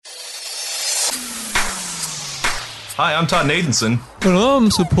Hi, I'm Todd Nathanson. And I'm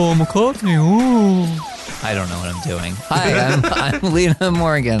Sir Paul McCartney. Ooh. I don't know what I'm doing. Hi, I'm Lena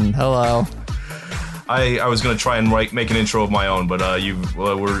Morgan. Hello. I was going to try and make an intro of my own, but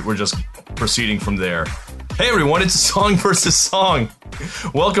we're just proceeding from there. Hey everyone, it's Song versus Song.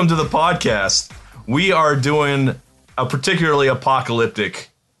 Welcome to the podcast. We are doing a particularly apocalyptic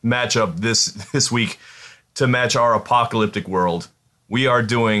matchup this week to match our apocalyptic world. We are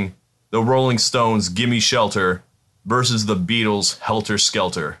doing the Rolling Stones' Gimme Shelter versus the Beatles' Helter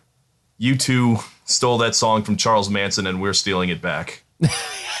Skelter. You two stole that song from Charles Manson and we're stealing it back.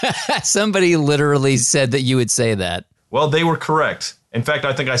 Somebody literally said that you would say that. Well, they were correct. In fact,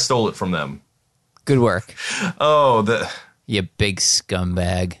 I think I stole it from them. Good work. Oh, you big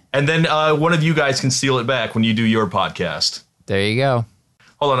scumbag. And then one of you guys can steal it back when you do your podcast. There you go.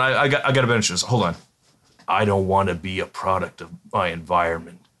 Hold on, I got to finish this. Hold on. I don't want to be a product of my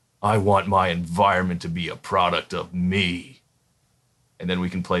environment. I want my environment to be a product of me. And then we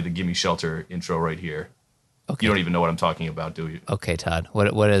can play the Gimme Shelter intro right here. Okay. You don't even know what I'm talking about, do you? Okay, Todd.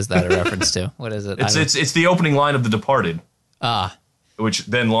 What is that a reference to? What is it? It's the opening line of The Departed. Ah. Which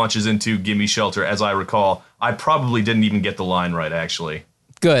then launches into Gimme Shelter, as I recall. I probably didn't even get the line right, actually.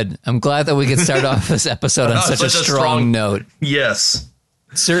 Good. I'm glad that we could start off this episode on such a strong note. Yes.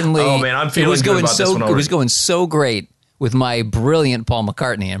 Certainly. Oh, man, I'm feeling good about this one already. It was going so great with my brilliant Paul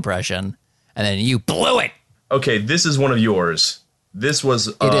McCartney impression, and then you blew it. Okay, this is one of yours. This was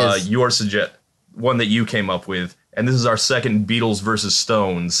your one that you came up with, and this is our second Beatles versus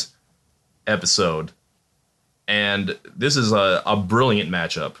Stones episode. And this is a brilliant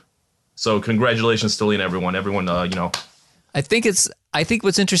matchup. So congratulations to Lee and everyone. Everyone, I think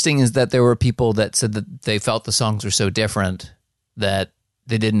what's interesting is that there were people that said that they felt the songs were so different that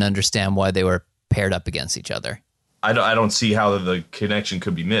they didn't understand why they were paired up against each other. I don't see how the connection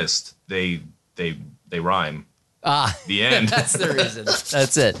could be missed. They rhyme. The end. That's the reason.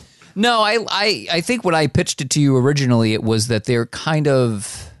 That's it. No, I think when I pitched it to you originally, it was that they're kind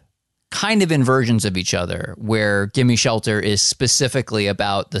of inversions of each other, where Gimme Shelter is specifically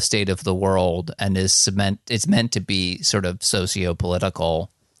about the state of the world and it's meant to be sort of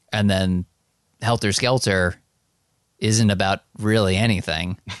socio-political, and then Helter Skelter isn't about really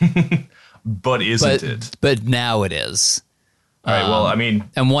anything. But isn't it? But now it is. All right, well, I mean...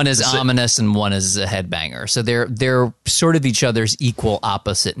 And one is ominous and one is a headbanger. So they're sort of each other's equal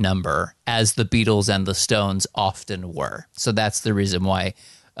opposite number, as the Beatles and the Stones often were. So that's the reason why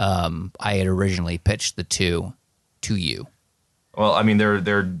I had originally pitched the two to you. Well, I mean, there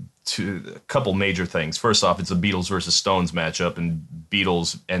are a couple major things. First off, it's a Beatles versus Stones matchup, and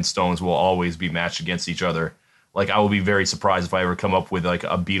Beatles and Stones will always be matched against each other. Like, I will be very surprised if I ever come up with like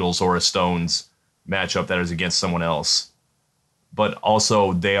a Beatles or a Stones matchup that is against someone else. But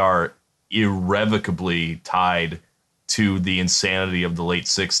also, they are irrevocably tied to the insanity of the late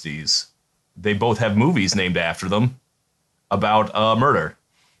 60s. They both have movies named after them about murder.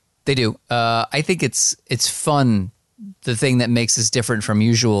 They do. I think it's fun. The thing that makes this different from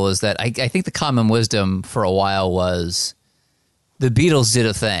usual is that I think the common wisdom for a while was the Beatles did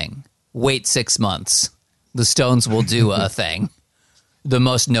a thing. Wait 6 months. The Stones will do a thing. The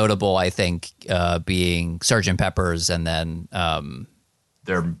most notable, I think, being Sgt. Pepper's, and then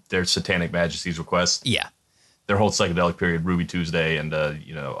their Satanic Majesty's Request. Yeah, their whole psychedelic period, Ruby Tuesday, and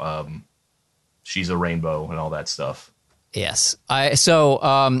She's a Rainbow, and all that stuff. Yes, I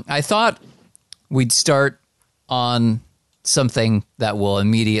thought we'd start on something that will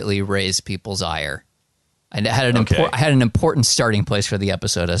immediately raise people's ire. I had an important starting place for the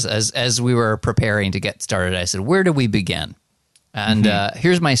episode as we were preparing to get started. I said, "Where do we begin?" And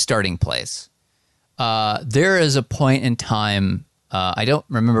here's my starting place. There is a point in time, I don't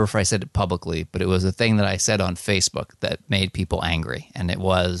remember if I said it publicly, but it was a thing that I said on Facebook that made people angry. And it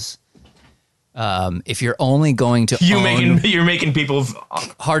was, if you're only going to You're making people...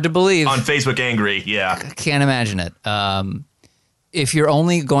 hard to believe. On Facebook angry, yeah. Can't imagine it. If you're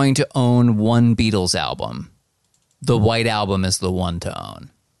only going to own one Beatles album, the White Album is the one to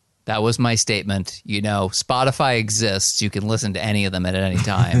own. That was my statement. Spotify exists. You can listen to any of them at any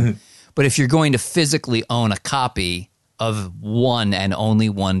time. But if you're going to physically own a copy of one and only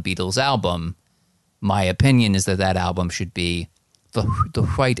one Beatles album, my opinion is that album should be the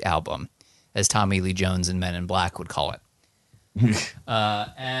White Album, as Tommy Lee Jones and Men in Black would call it.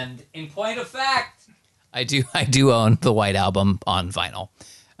 And in point of fact, I do own the White Album on vinyl.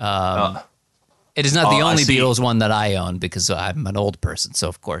 It is not the only Beatles one that I own because I'm an old person, so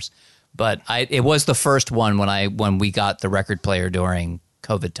of course. But it was the first one when we got the record player during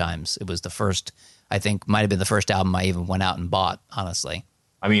COVID times. It was the first, I think, might have been the first album I even went out and bought, honestly.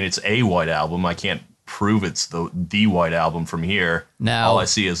 I mean, it's a White Album. I can't prove it's the White Album from here. Now, all I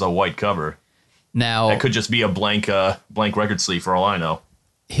see is a white cover. Now, that could just be a blank record sleeve for all I know.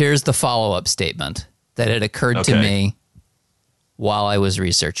 Here's the follow-up statement that had occurred to me while I was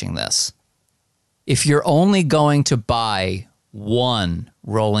researching this. If you're only going to buy one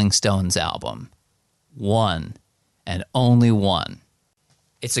Rolling Stones album, one and only one,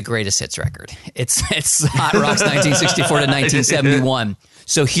 it's a greatest hits record. It's Hot Rocks 1964 to 1971.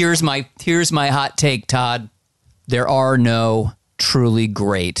 So here's my hot take, Todd. There are no truly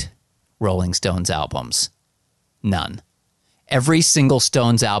great Rolling Stones albums. None. Every single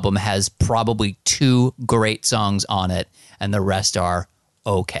Stones album has probably 2 great songs on it, and the rest are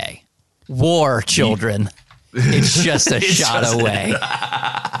okay. War, children. It's just a shot away.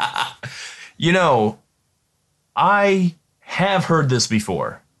 I have heard this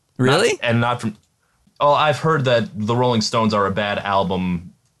before. Really? Not from... Oh, I've heard that the Rolling Stones are a bad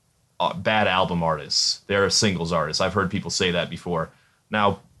album artists. They're a singles artist. I've heard people say that before.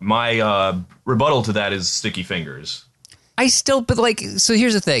 Now, my rebuttal to that is Sticky Fingers. So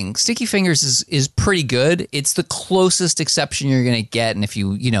here's the thing. Sticky Fingers is pretty good. It's the closest exception you're going to get. And if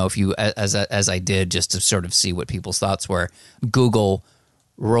you as I did, just to sort of see what people's thoughts were, Google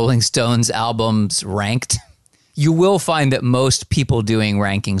Rolling Stones albums ranked, you will find that most people doing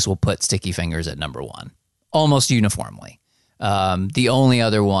rankings will put Sticky Fingers at number 1, almost uniformly. The only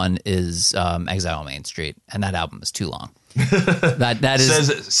other one is Exile on Main Street, and that album is too long. That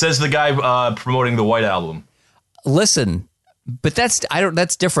is says the guy promoting the White Album. Listen, but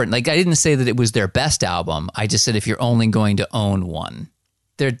that's different. Like, I didn't say that it was their best album. I just said if you're only going to own one.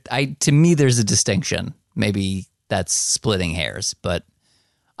 To me, there's a distinction. Maybe that's splitting hairs, but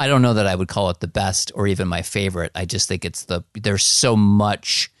I don't know that I would call it the best or even my favorite. I just think there's so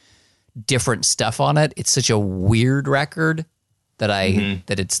much different stuff on it. It's such a weird record that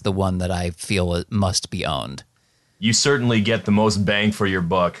that it's the one that I feel it must be owned. You certainly get the most bang for your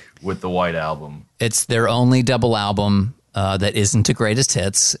buck with the White Album. It's their only double album that isn't a greatest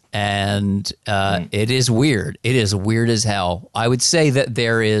hits, and it is weird. It is weird as hell. I would say that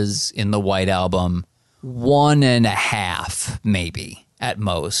there is, in the White Album, 1.5, maybe, at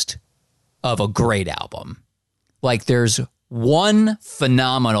most, of a great album. Like, there's one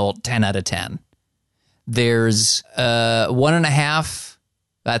phenomenal 10 out of 10. There's 1.5,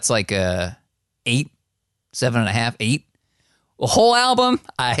 that's like a 8, 7.5, 8. A whole album,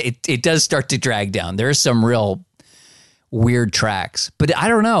 it does start to drag down. There's some real weird tracks. But I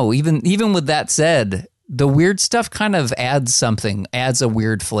don't know, even with that said, the weird stuff kind of adds a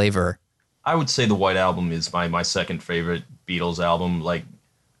weird flavor. I would say the White Album is my second favorite Beatles album. Like,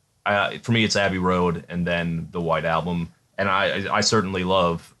 for me, it's Abbey Road and then the White Album. And I certainly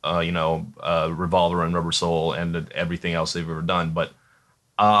love, Revolver and Rubber Soul and everything else they've ever done. But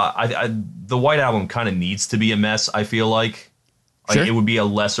the White Album kind of needs to be a mess, I feel like. Sure. It would be a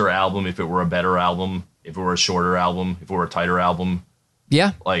lesser album if it were a better album, if it were a shorter album, if it were a tighter album.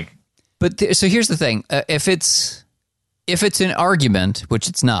 Yeah. So here's the thing. If it's an argument, which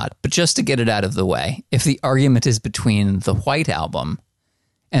it's not, but just to get it out of the way, if the argument is between the White Album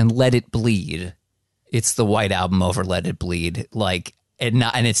and Let It Bleed, it's the White Album over Let It Bleed.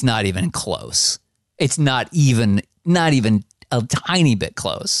 And it's not even close. It's not even a tiny bit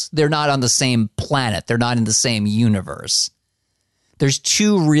close. They're not on the same planet. They're not in the same universe. There's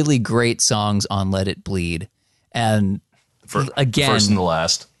 2 really great songs on Let It Bleed. And again, first and the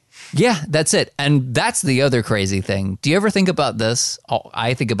last. Yeah, that's it. And that's the other crazy thing. Do you ever think about this?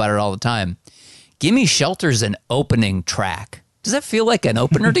 I think about it all the time. Gimme Shelter's an opening track. Does that feel like an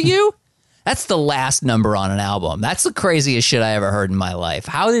opener to you? That's the last number on an album. That's the craziest shit I ever heard in my life.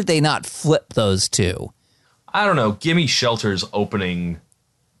 How did they not flip those 2? I don't know. Gimme Shelter's opening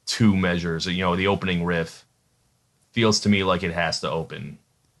 2 measures, the opening riff, feels to me like it has to open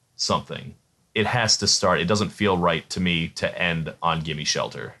something. It has to start. It doesn't feel right to me to end on Gimme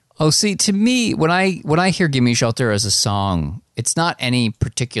Shelter. Oh, see, to me, when I hear Gimme Shelter as a song, it's not any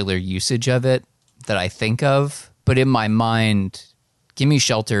particular usage of it that I think of, but in my mind, Gimme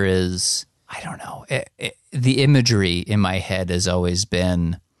Shelter is, I don't know, the imagery in my head has always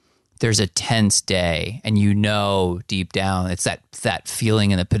been, there's a tense day, and deep down, it's that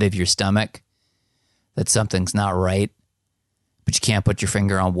feeling in the pit of your stomach that something's not right, but you can't put your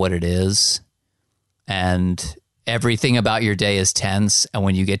finger on what it is. And everything about your day is tense. And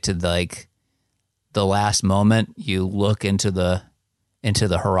when you get to the last moment, you look into the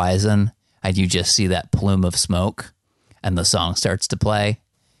horizon and you just see that plume of smoke and the song starts to play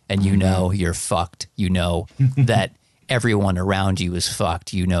and you're fucked. You know that everyone around you is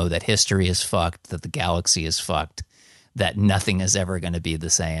fucked. You know that history is fucked, that the galaxy is fucked, that nothing is ever going to be the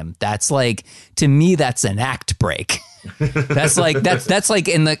same. That's like, to me, that's an act break. That's like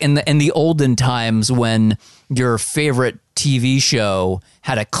in the olden times when your favorite TV show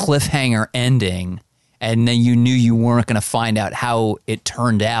had a cliffhanger ending, and then you knew you weren't going to find out how it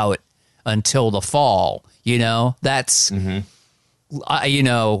turned out until the fall. You know, that's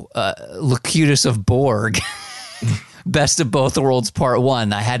Locutus of Borg. Best of Both Worlds Part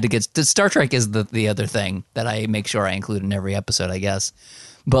 1. I had to get Star Trek is the other thing that I make sure I include in every episode, I guess.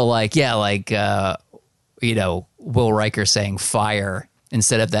 But Will Riker saying fire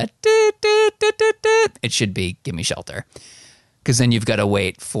instead of that it should be Gimme Shelter. Because then you've got to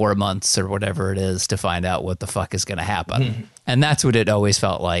wait 4 months or whatever it is to find out what the fuck is going to happen. And that's what it always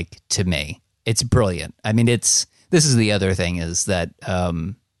felt like to me. It's brilliant. I mean, this is the other thing is that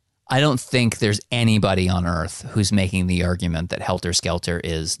I don't think there's anybody on earth who's making the argument that Helter Skelter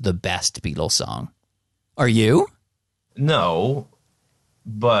is the best Beatles song. Are you? No,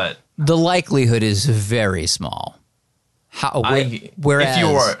 but the likelihood is very small.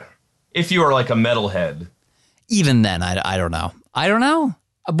 Whereas if you are like a metalhead, even then, I don't know. I don't know.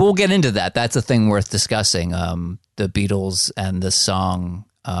 We'll get into that. That's a thing worth discussing. The Beatles and this song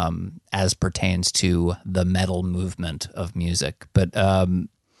as pertains to the metal movement of music. But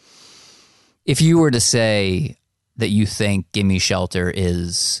if you were to say that you think Gimme Shelter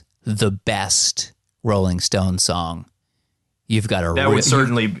is the best Rolling Stones song, you've got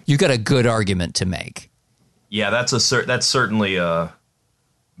you've got a good argument to make. Yeah, that's certainly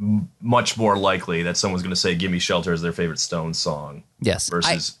much more likely that someone's going to say Gimme Shelter is their favorite Stones song. Yes.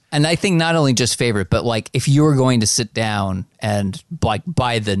 Versus and I think not only just favorite, but like if you were going to sit down and like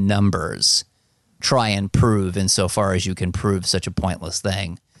by the numbers try and prove insofar as you can prove such a pointless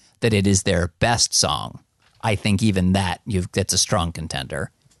thing that it is their best song, I think even that's a strong contender.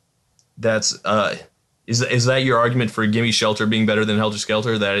 That's is that your argument for Gimme Shelter being better than Helter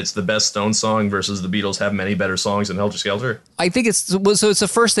Skelter? That it's the best Stones song versus the Beatles have many better songs than Helter Skelter? I think it's the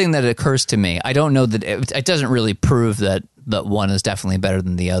first thing that occurs to me. I don't know that it doesn't really prove that one is definitely better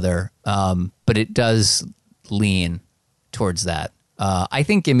than the other, but it does lean towards that. I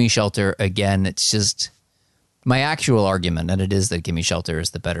think Gimme Shelter, again, it's just my actual argument, and it is that Gimme Shelter is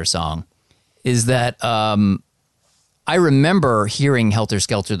the better song, is that I remember hearing Helter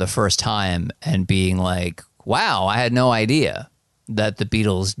Skelter the first time and being like, wow, I had no idea that the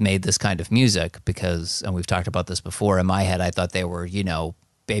Beatles made this kind of music because, and we've talked about this before, in my head I thought they were,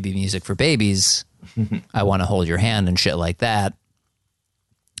 baby music for babies. I Want to Hold Your Hand and shit like that.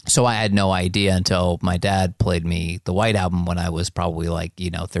 So I had no idea until my dad played me the White Album when I was probably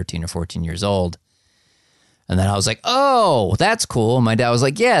 13 or 14 years old. And then I was like, oh, that's cool. And my dad was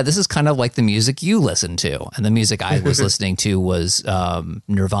like, yeah, this is kind of like the music you listen to. And the music I was listening to was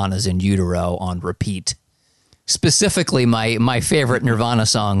Nirvana's In Utero on repeat. Specifically, my favorite Nirvana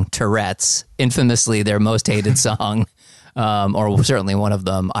song, Tourette's, infamously their most hated song, or certainly one of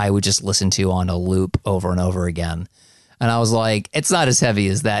them, I would just listen to on a loop over and over again. And I was like, it's not as heavy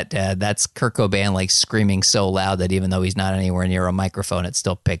as that, Dad. That's Kurt Cobain screaming so loud that even though he's not anywhere near a microphone, it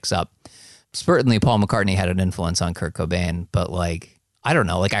still picks up. Certainly Paul McCartney had an influence on Kurt Cobain, but I don't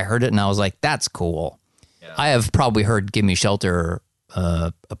know, I heard it and I was like, that's cool. Yeah. I have probably heard Gimme Shelter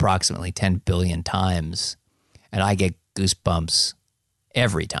approximately 10 billion times, and I get goosebumps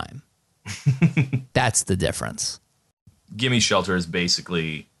every time. That's the difference. Gimme Shelter is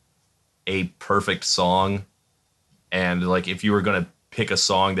basically a perfect song, and if you were going to pick a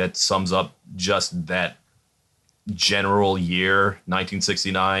song that sums up just that general year,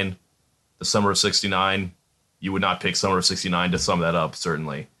 1969, the summer of 69, you would not pick Summer of 69 to sum that up,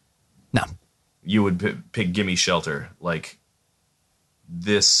 certainly. No. You would pick Gimme Shelter.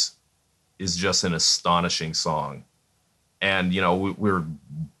 This is just an astonishing song. And, we were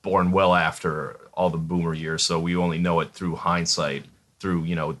born well after all the boomer years, so we only know it through hindsight, through,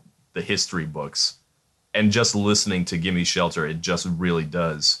 the history books. And just listening to Gimme Shelter, it just really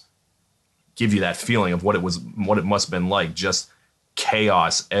does give you that feeling of what it must have been like, just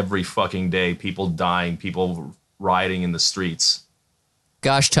chaos every fucking day, people dying, people rioting in the streets.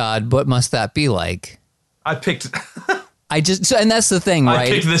 Gosh, Todd, what must that be like? I picked and that's the thing, right? I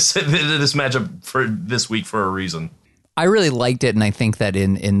picked this matchup for this week for a reason. I really liked it, and I think that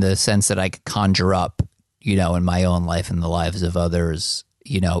in the sense that I could conjure up, in my own life and the lives of others,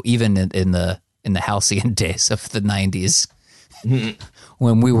 even in the halcyon days of the 90s,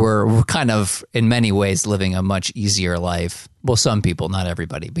 when we were kind of, in many ways, living a much easier life. Well, some people, not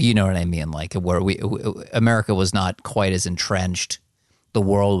everybody, but you know what I mean, where America was not quite as entrenched. The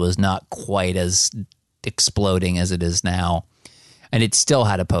world was not quite as exploding as it is now. And it still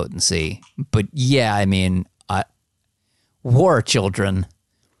had a potency. But yeah, I mean, war, children.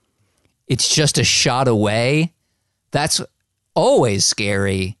 It's just a shot away. That's always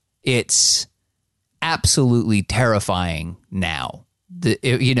scary. It's absolutely terrifying now.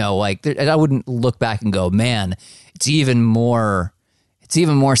 I wouldn't look back and go, man, it's even more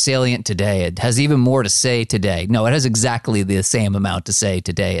salient today. It has even more to say today. No, it has exactly the same amount to say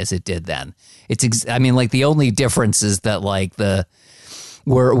today as it did then. The only difference is that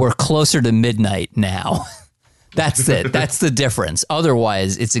we're closer to midnight now. That's it. That's the difference.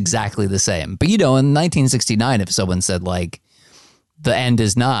 Otherwise, it's exactly the same. But, in 1969, if someone said, the end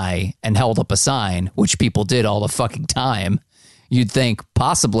is nigh and held up a sign, which people did all the fucking time, you'd think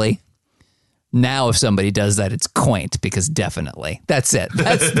possibly. Now, if somebody does that, it's quaint because definitely. That's it.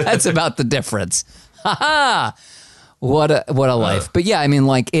 That's about the difference. Ha ha! What a life. But yeah,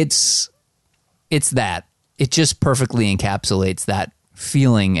 it's that. It just perfectly encapsulates that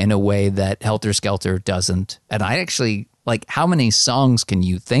feeling in a way that Helter Skelter doesn't. And I actually, how many songs can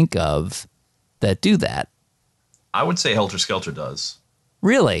you think of that do that? I would say Helter Skelter does.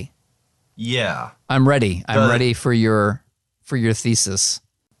 Really? Yeah. I'm ready. I'm ready for your thesis.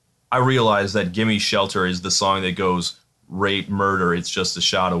 I realize that Gimme Shelter is the song that goes rape, murder, it's just a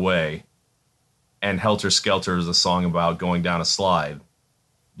shot away. And Helter Skelter is a song about going down a slide.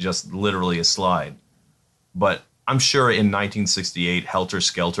 Just literally a slide. But I'm sure in 1968, Helter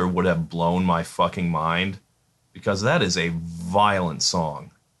Skelter would have blown my fucking mind because that is a violent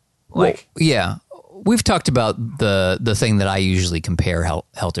song. Yeah. We've talked about the thing that I usually compare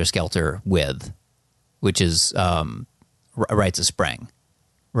Helter Skelter with, which is Rites of Spring.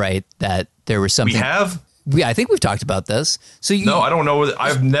 Right, that there was something. We have? Yeah, I think we've talked about this. So no, I don't know.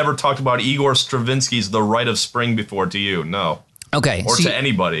 I've never talked about Igor Stravinsky's The Rite of Spring before to you. No. Okay. Or to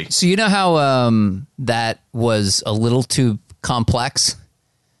anybody. So you know how that was a little too complex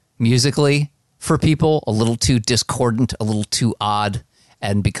musically for people, a little too discordant, a little too odd.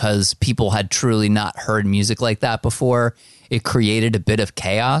 And because people had truly not heard music like that before, it created a bit of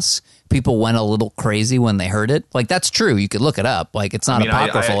chaos. People went a little crazy when they heard it. That's true. You could look it up. It's not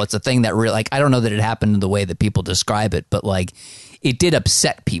apocryphal. It's a thing that really, I don't know that it happened in the way that people describe it, but it did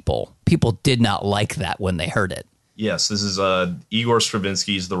upset people. People did not like that when they heard it. Yes, this is Igor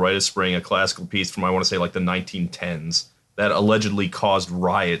Stravinsky's The Rite of Spring, a classical piece from, I want to say, the 1910s that allegedly caused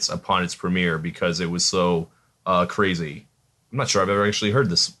riots upon its premiere because it was so crazy. I'm not sure I've ever actually heard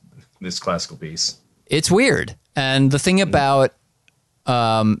this classical piece. It's weird. And the thing about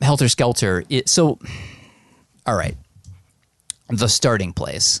Helter Skelter, all right, the starting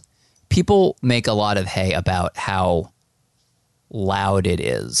place. People make a lot of hay about how loud it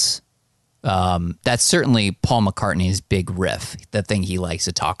is. That's certainly Paul McCartney's big riff, the thing he likes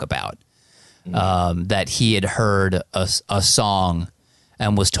to talk about. That he had heard a song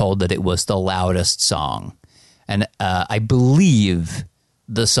and was told that it was the loudest song. And I believe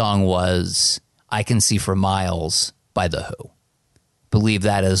the song was I Can See for Miles by The Who. Believe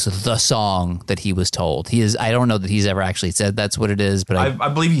that is the song that he was told. I don't know that he's ever actually said that's what it is, but I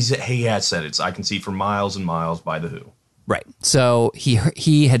believe he has said it's I Can See for Miles and Miles by The Who. Right. So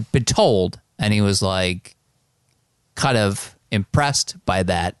he had been told, and he was kind of impressed by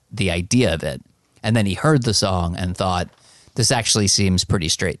that, the idea of it. And then he heard the song and thought, this actually seems pretty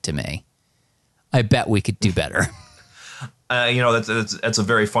straight to me. I bet we could do better. That's a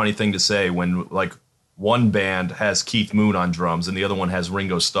very funny thing to say when one band has Keith Moon on drums and the other one has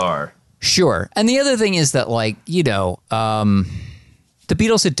Ringo Starr. Sure. And the other thing is that the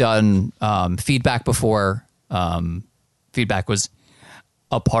Beatles had done feedback before. Feedback was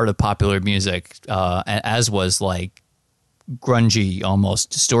a part of popular music, as was grungy, almost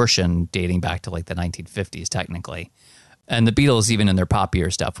distortion dating back to the 1950s technically. And the Beatles, even in their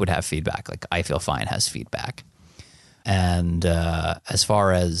poppier stuff, would have feedback. I Feel Fine has feedback. And as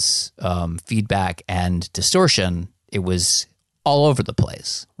far as feedback and distortion, it was all over the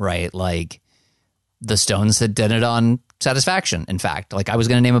place, right? The Stones had done it on Satisfaction, in fact. I was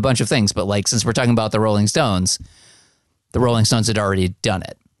going to name a bunch of things, but since we're talking about the Rolling Stones had already done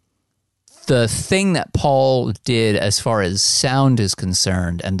it. The thing that Paul did as far as sound is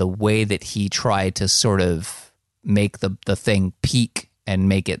concerned and the way that he tried to sort of make the thing peak and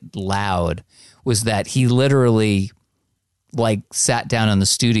make it loud was that he literally sat down in the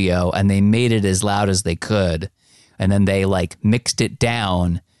studio and they made it as loud as they could. And then they mixed it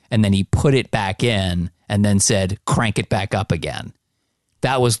down and then he put it back in and then said, crank it back up again.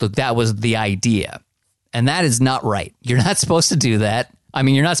 That was the idea. And that is not right. You're not supposed to do that. I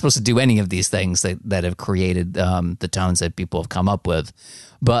mean, you're not supposed to do any of these things that have created the tones that people have come up with.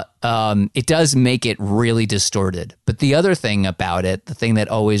 But it does make it really distorted. But the other thing about it, the thing that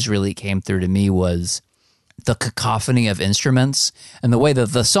always really came through to me was the cacophony of instruments and the way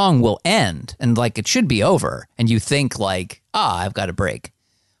that the song will end and like it should be over and you think like, I've got a break.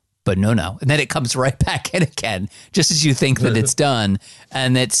 But no. And then it comes right back in again, just as you think that it's done.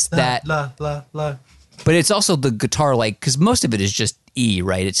 And it's that. But it's also the guitar, like, because most of it is just E,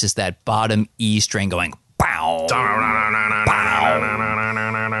 right? It's just that bottom E string going, bow,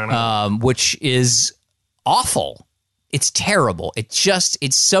 which is awful. It's terrible.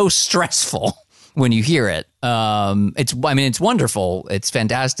 It's so stressful when you hear it. It's wonderful. It's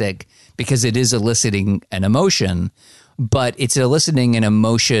fantastic because it is eliciting an emotion, but it's eliciting an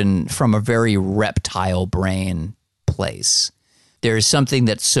emotion from a very reptile brain place. There's something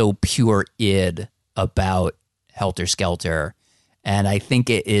that's so pure id about Helter Skelter. And I think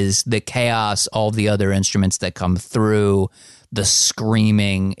it is the chaos, all the other instruments that come through, the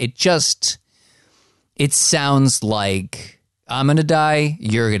screaming. It sounds like I'm going to die,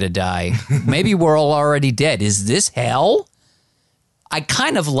 you're going to die. Maybe we're all already dead. Is this hell? I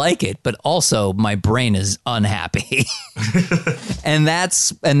kind of like it, but also my brain is unhappy. and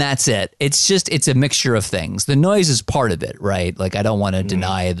that's it. It's a mixture of things. The noise is part of it, right? Like I don't want to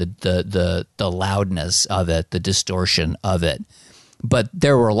deny the loudness of it, the distortion of it. But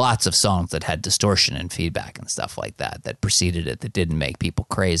there were lots of songs that had distortion and feedback and stuff like that preceded it that didn't make people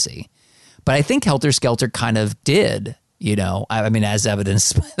crazy. But I think Helter Skelter kind of did, I mean, as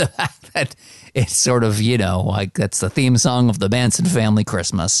evidenced by the fact that it's sort of, like that's the theme song of the Manson family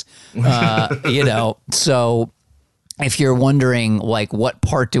Christmas, So if you're wondering, like, what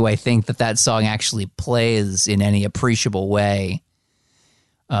part do I think that song actually plays in any appreciable way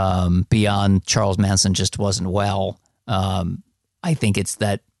beyond Charles Manson just wasn't well, I think it's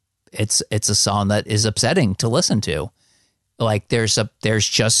that it's a song that is upsetting to listen to. Like there's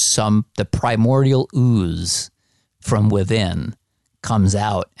just the primordial ooze from within comes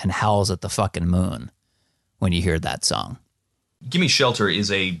out and howls at the fucking moon when you hear that song. Gimme Shelter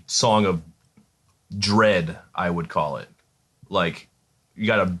is a song of dread, I would call it. Like you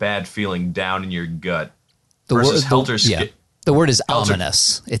got a bad feeling down in your gut. The word is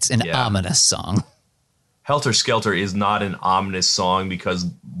ominous. It's an ominous song. Helter Skelter is not an ominous song because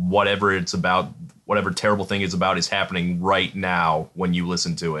whatever it's about, whatever terrible thing it's about is happening right now when you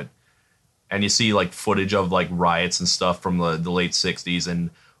listen to it. And you see like footage of like riots and stuff from the late 60s.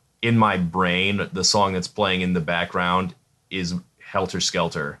 And in my brain, the song that's playing in the background is Helter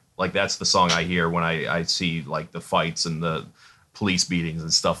Skelter. Like that's the song I hear when I see like the fights and the police beatings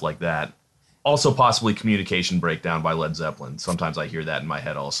and stuff like that. Also possibly Communication Breakdown by Led Zeppelin. Sometimes I hear that in my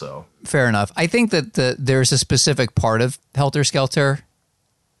head also. Fair enough. I think that there's a specific part of Helter Skelter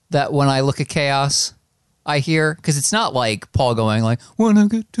that when I look at Chaos, I hear, because it's not like Paul going like, when I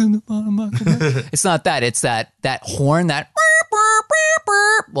get to the bottom of the it's not that. It's that horn, that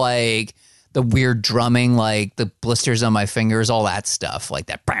like the weird drumming, like the blisters on my fingers, all that stuff, like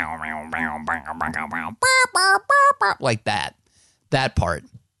that, like that. That part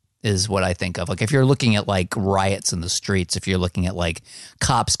is what I think of. Like if you're looking at like riots in the streets, if you're looking at like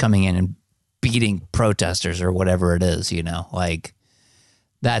cops coming in and beating protesters or whatever it is, like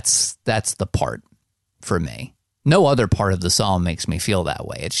that's the part for me. No other part of the song makes me feel that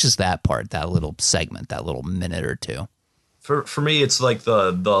way. It's just that part, that little segment, that little minute or two. For me, it's like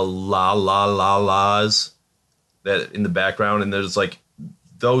the la la la la's that in the background, and there's like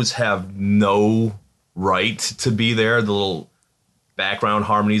those have no right to be there. The little background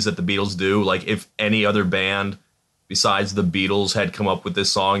harmonies that the Beatles do. Like if any other band besides the Beatles had come up with this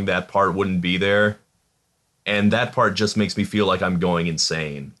song, that part wouldn't be there. And that part just makes me feel like I'm going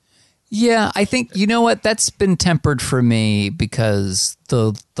insane. Yeah, I think, you know what, that's been tempered for me because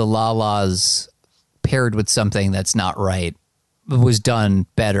the La-Las paired with something that's not right was done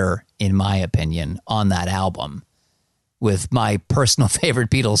better, in my opinion, on that album with my personal favorite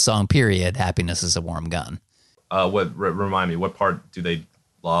Beatles song, period, Happiness is a Warm Gun. Remind me, what part do they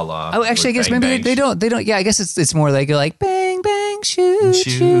la-la? Oh, actually, I guess maybe they don't. Yeah, I guess it's more like bang, bang, shoot,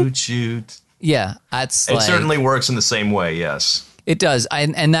 shoot. Shoot. Yeah, it certainly works in the same way, yes. It does,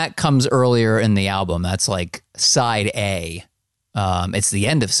 and that comes earlier in the album. That's like side A. It's the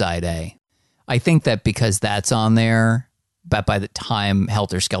end of side A. I think that because that's on there, but by the time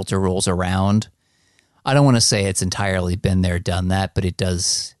Helter Skelter rolls around, I don't want to say it's entirely been there, done that, but it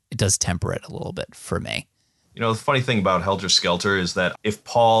does temper it a little bit for me. The funny thing about Helter Skelter is that if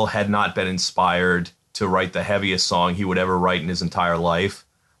Paul had not been inspired to write the heaviest song he would ever write in his entire life,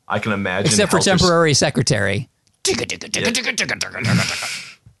 I can imagine... Except for Temporary Secretary.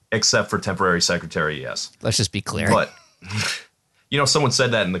 Except for Temporary Secretary, yes. Let's just be clear. But, someone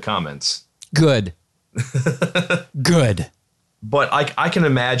said that in the comments. Good. Good. But I can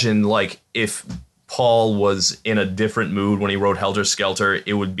imagine, like, if Paul was in a different mood when he wrote Helter Skelter,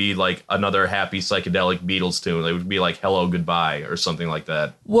 it would be like another happy psychedelic Beatles tune. It would be like Hello Goodbye or something like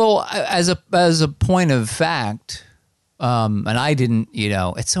that. Well, as a point of fact, and I didn't,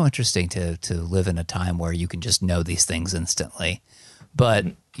 it's so interesting to live in a time where you can just know these things instantly. But,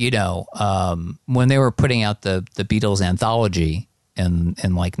 when they were putting out the Beatles anthology in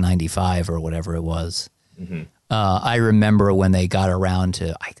like 95 or whatever it was, I remember when they got around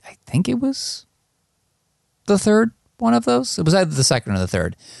to, I think it was the third one of those. It was either the second or the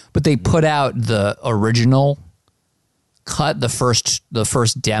third. But they put out the original cut, the first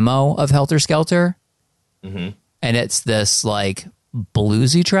demo of Helter Skelter. And it's this like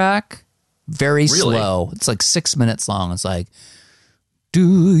bluesy track, very slow. It's like 6 minutes long. It's like,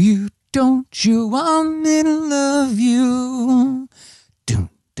 do you, don't you want me to love you? Doom,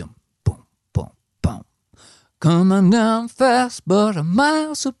 doom, boom, boom, boom. Coming down fast, but a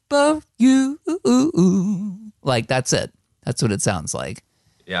miles above you. Like, that's it. That's what it sounds like.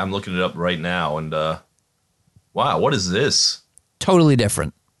 Yeah, I'm looking it up right now, and wow, what is this? Totally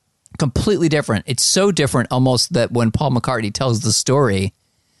different. Completely different. It's so different almost that when Paul McCartney tells the story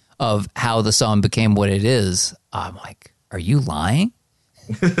of how the song became what it is, I'm like, are you lying?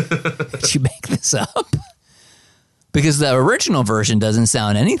 Did you make this up? Because the original version doesn't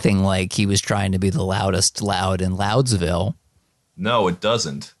sound anything like he was trying to be the loudest loud in Loudsville. No, it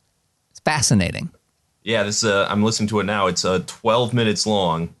doesn't. It's fascinating. Yeah, this I'm listening to it now. It's 12 minutes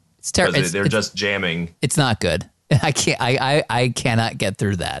long. It's terrible. They're just jamming. It's not good. I can't. I cannot get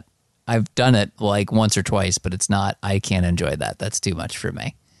through that. I've done it like once or twice, but it's not. I can't enjoy that. That's too much for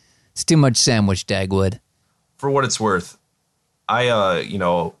me. It's too much sandwich Dagwood. For what it's worth, I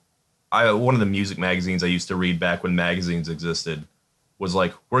one of the music magazines I used to read back when magazines existed was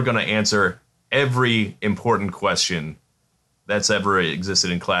like, we're going to answer every important question that's ever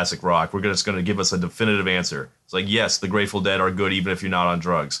existed in classic rock. We're just going to give us a definitive answer. It's like, yes, the Grateful Dead are good even if you're not on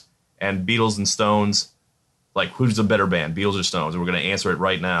drugs. And Beatles and Stones, like, who's a better band, Beatles or Stones? And we're going to answer it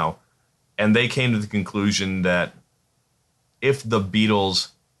right now. And they came to the conclusion that if the Beatles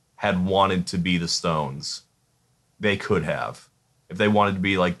had wanted to be the Stones, they could have. If they wanted to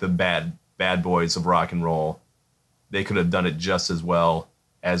be like the bad boys of rock and roll, they could have done it just as well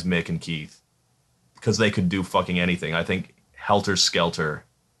as Mick and Keith, because they could do fucking anything. I think Helter Skelter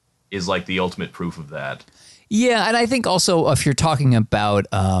is like the ultimate proof of that. Yeah, and I think also if you're talking about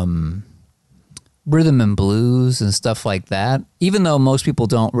rhythm and blues and stuff like that, even though most people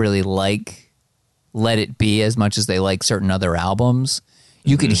don't really like Let It Be as much as they like certain other albums,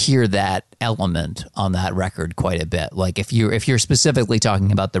 you can hear that element on that record quite a bit. Like if you're specifically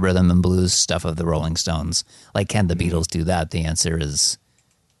talking about the rhythm and blues stuff of the Rolling Stones, like can the Beatles do that? The answer is,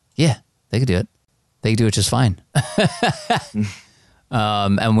 yeah, they could do it. They could do it just fine.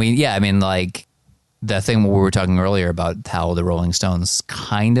 Like the thing we were talking earlier about how the Rolling Stones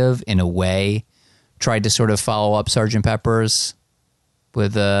kind of, in a way, tried to sort of follow up Sgt. Pepper's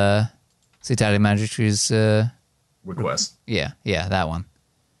with Satanic Majesty's Request. Yeah, that one.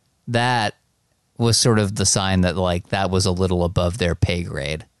 That was sort of the sign that like that was a little above their pay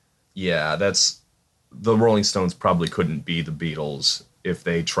grade. Yeah, that's the Rolling Stones probably couldn't be the Beatles if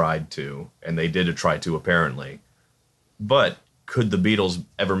they tried to, and they did try to apparently. But could the Beatles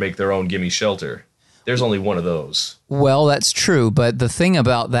ever make their own Gimme Shelter? There's only one of those. Well, that's true, but the thing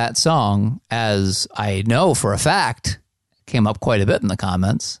about that song, as I know for a fact, came up quite a bit in the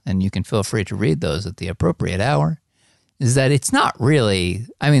comments, and you can feel free to read those at the appropriate hour, is that it's not really,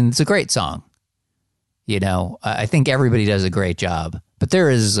 I mean, it's a great song. I think everybody does a great job, but there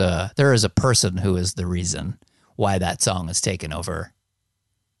is a person who is the reason why that song has taken over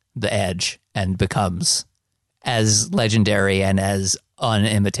the edge and becomes as legendary and as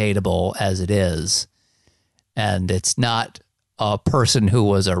unimitatable as it is. And it's not a person who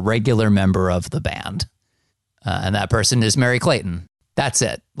was a regular member of the band. And that person is Mary Clayton. That's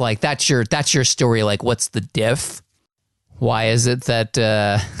it. Like, that's your story. Like, what's the diff? Why is it that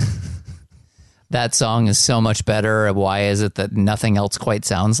that song is so much better? Why is it that nothing else quite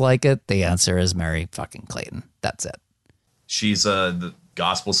sounds like it? The answer is Mary fucking Clayton. That's it. She's the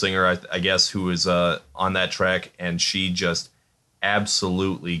gospel singer, I guess, who is on that track, and she just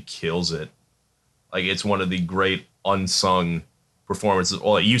absolutely kills it. Like, it's one of the great unsung performances.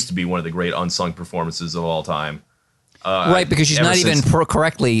 Well, it used to be one of the great unsung performances of all time. Right, because she's not even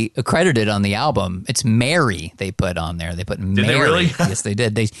correctly accredited on the album. It's Mary they put on there. They put Mary. Did they really? Yes, they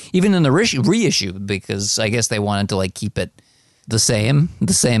did. They even in the reissue, because I guess they wanted to like keep it the same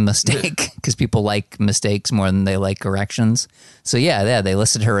mistake, because people like mistakes more than they like corrections. So yeah, they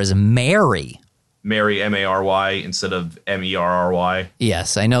listed her as Mary. Mary, M-A-R-Y, instead of M-E-R-R-Y.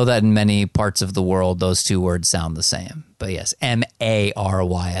 Yes, I know that in many parts of the world, those two words sound the same. But yes,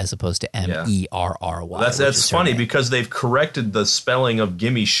 M-A-R-Y as opposed to M-E-R-R-Y. That's funny because they've corrected the spelling of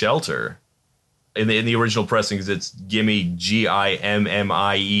Gimme Shelter. In the original pressings, it's Gimme,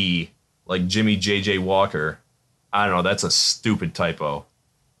 G-I-M-M-I-E, like Jimmy J.J. Walker. I don't know, that's a stupid typo.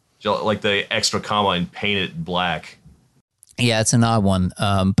 Like the extra comma and paint it black. Yeah, it's an odd one.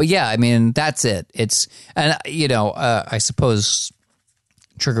 But yeah, I mean, that's it. I suppose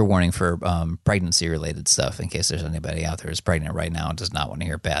trigger warning for pregnancy related stuff in case there's anybody out there who's pregnant right now and does not want to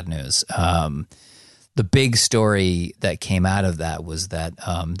hear bad news. The big story that came out of that was that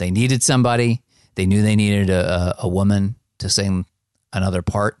they needed somebody. They knew they needed a woman to sing another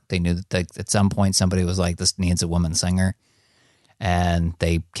part. They knew that at some point somebody was like, this needs a woman singer. And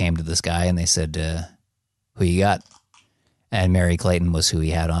they came to this guy and they said, who you got? And Mary Clayton was who he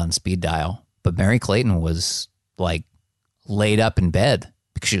had on speed dial. But Mary Clayton was like laid up in bed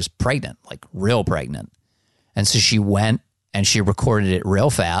because she was pregnant, like real pregnant. And so she went and she recorded it real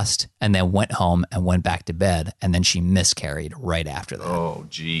fast and then went home and went back to bed. And then she miscarried right after that. Oh,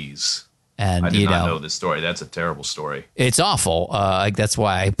 geez. And I did not know this story. That's a terrible story. It's awful. That's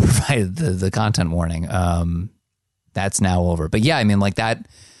why I provided the content warning. That's now over. But yeah, I mean, like that,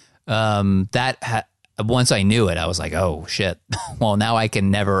 once I knew it, I was like, oh, shit. Well, now I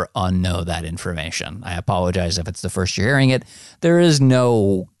can never unknow that information. I apologize if it's the first you're hearing it. There is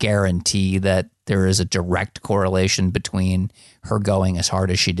no guarantee that there is a direct correlation between her going as hard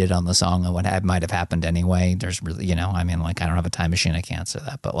as she did on the song and what might have happened anyway. There's really, I mean, like, I don't have a time machine. I can't answer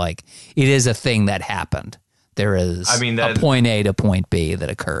that. But, like, it is a thing that happened. There is a point A to point B that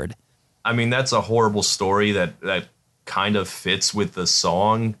occurred. I mean, that's a horrible story that kind of fits with the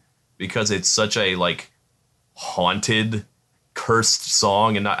song because it's such a, like, haunted, cursed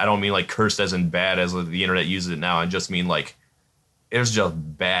song. And I don't mean, like, cursed as in bad as the internet uses it now. I just mean, like, there's just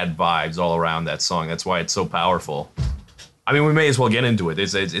bad vibes all around that song. That's why it's so powerful. I mean, we may as well get into it.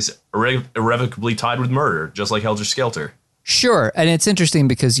 It's irrevocably tied with murder, just like Helter Skelter. Sure. And it's interesting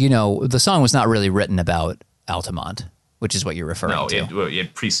because, the song was not really written about Altamont, which is what you're referring to. No,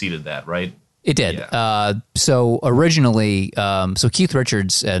 it preceded that, right? It did. Yeah. So originally, Keith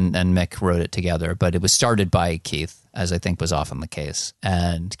Richards and Mick wrote it together, but it was started by Keith, as I think was often the case.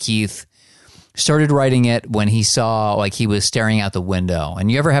 And Keith started writing it when he saw, like, he was staring out the window.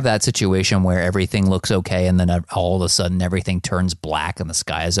 And you ever have that situation where everything looks okay and then all of a sudden everything turns black and the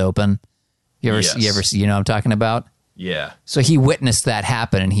sky is open? You ever see, you know what I'm talking about? Yeah. So he witnessed that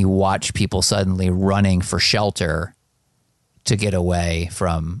happen and he watched people suddenly running for shelter to get away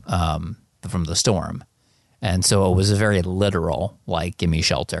from the storm. And so it was a very literal, like, give me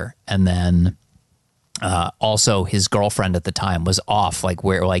shelter. And then also his girlfriend at the time was off, like,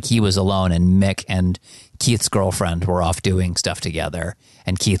 where, like, he was alone and Mick and Keith's girlfriend were off doing stuff together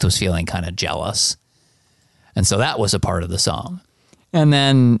and Keith was feeling kind of jealous. And so that was a part of the song. And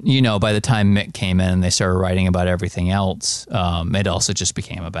then, by the time Mick came in and they started writing about everything else, it also just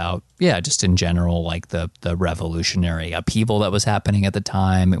became about, just in general, like the revolutionary upheaval that was happening at the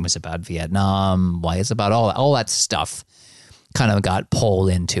time. It was about Vietnam. Why it's about all that stuff kind of got pulled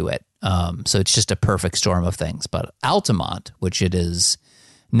into it. So it's just a perfect storm of things. But Altamont, which it is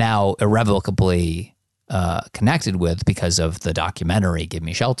now irrevocably connected with because of the documentary Give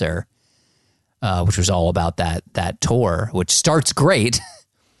Me Shelter, which was all about that tour, which starts great.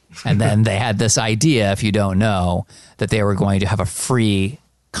 And then they had this idea, if you don't know, that they were going to have a free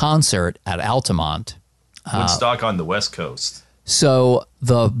concert at Altamont. Woodstock on the West Coast. So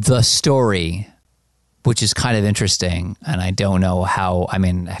the story, which is kind of interesting, and I don't know how, I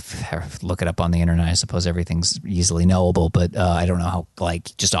mean, look it up on the internet. I suppose everything's easily knowable, but I don't know how,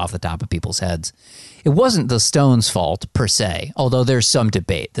 like, just off the top of people's heads. It wasn't the Stones' fault, per se, although there's some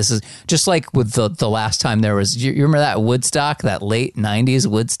debate. This is just like with the last time there was, you remember that Woodstock, that late 90s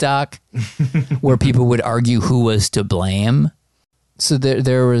Woodstock, where people would argue who was to blame? So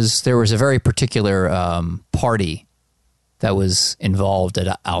there was a very particular party that was involved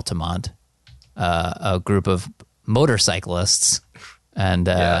at Altamont, a group of motorcyclists, and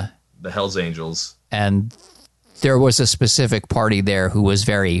the Hells Angels. And there was a specific party there who was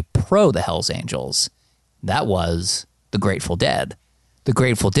very pro the Hells Angels. That was the Grateful Dead. The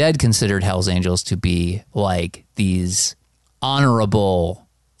Grateful Dead considered Hells Angels to be like these honorable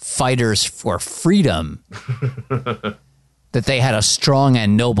fighters for freedom, that they had a strong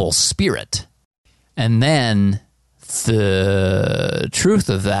and noble spirit. And then the truth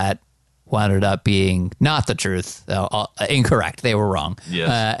of that wound up being not the truth, incorrect. They were wrong.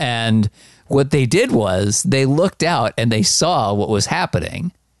 Yes. And what they did was they looked out and they saw what was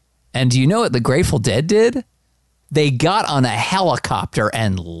happening, And do you know what the Grateful Dead did? They got on a helicopter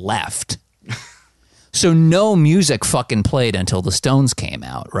and left. So no music fucking played until the Stones came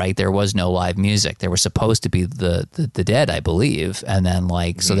out, right? There was no live music. There was supposed to be the Dead, I believe. And then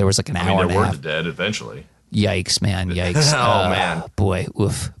so there was like an hour and a half. There were the Dead eventually. Yikes, man. Yikes. Man. Boy,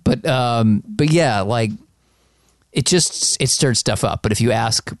 oof. But yeah, like it stirs stuff up. But if you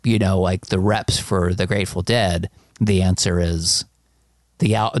ask, like the reps for the Grateful Dead, the answer is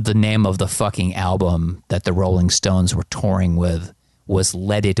the name of the fucking album that the Rolling Stones were touring with was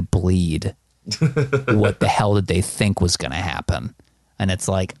Let It Bleed. What the hell did they think was going to happen? And it's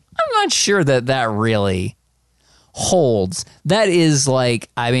like, I'm not sure that really holds. That is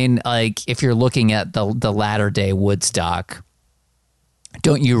if you're looking at the latter day Woodstock,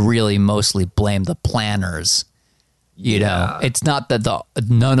 don't you really mostly blame the planners? You know, it's not that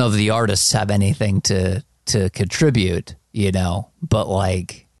none of the artists have anything to contribute, but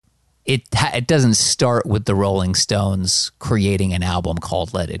like it doesn't start with the Rolling Stones creating an album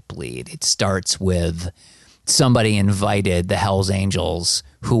called Let It Bleed. It starts with somebody invited the Hells Angels,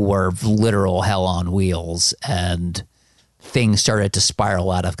 who were literal hell on wheels, and things started to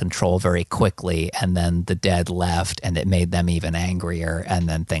spiral out of control very quickly, and then the Dead left, and it made them even angrier, and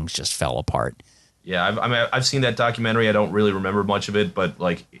then things just fell apart. Yeah, I've seen that documentary. I don't really remember much of it, but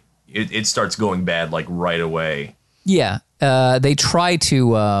like it starts going bad like right away. Yeah, they try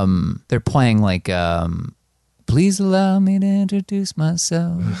to. They're playing like, "Please allow me to introduce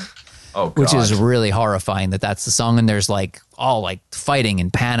myself." Oh, God. Which is really horrifying that's the song, and there's like all like fighting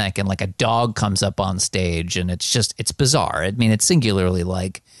and panic, and like a dog comes up on stage, and it's bizarre. I mean, it's singularly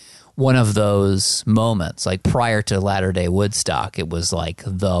like one of those moments, like prior to Latter Day Woodstock, it was like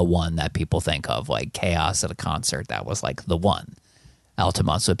the one that people think of, like chaos at a concert. That was like the one.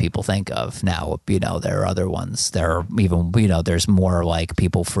 Altamont's what people think of. Now, there are other ones. There are even, there's more like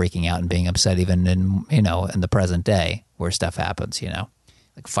people freaking out and being upset even in the present day where stuff happens,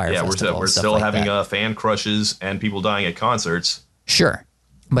 like fire festivals. Yeah, we're still like having fan crushes and people dying at concerts. Sure.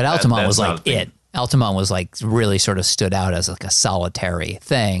 But Altamont was like it. Altamont was like really sort of stood out as like a solitary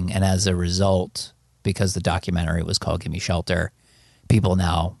thing. And as a result, because the documentary was called Gimme Shelter, people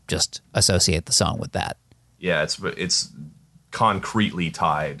now just associate the song with that. Yeah, it's concretely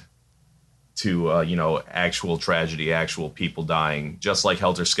tied to, actual tragedy, actual people dying, just like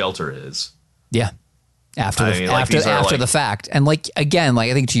Helter Skelter is. Yeah. After the fact. And like, again, like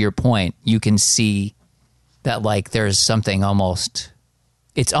I think to your point, you can see that like there's something almost,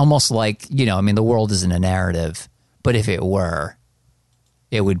 it's almost like, the world isn't a narrative, but if it were,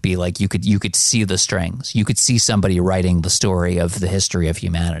 it would be like you could see the strings. You could see somebody writing the story of the history of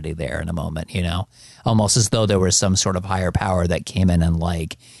humanity there in a moment, almost as though there was some sort of higher power that came in and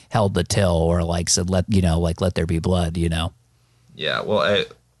like held the till or like said, let there be blood, Yeah. Well,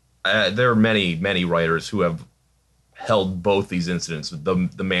 there are many, many writers who have held both these incidents,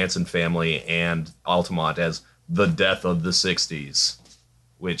 the Manson family and Altamont, as the death of the 60s,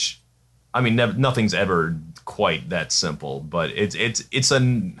 which, I mean, nothing's ever quite that simple, but the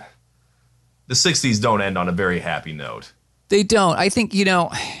 60s don't end on a very happy note. They don't. I think,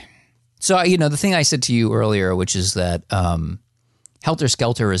 so, the thing I said to you earlier, which is that Helter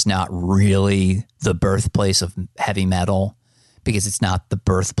Skelter is not really the birthplace of heavy metal, because it's not the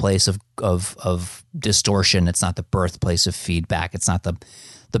birthplace of distortion. It's not the birthplace of feedback. It's not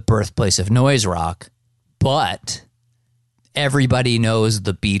the birthplace of noise rock. But everybody knows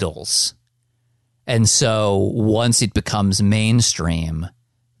the Beatles. And so once it becomes mainstream,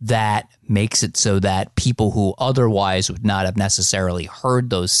 that makes it so that people who otherwise would not have necessarily heard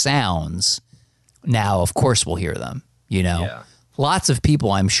those sounds now, of course, will hear them, Yeah. Lots of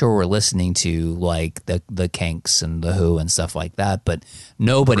people, I'm sure, were listening to like the Kinks and the Who and stuff like that, but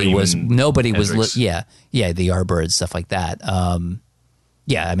nobody was the Yardbirds, stuff like that. I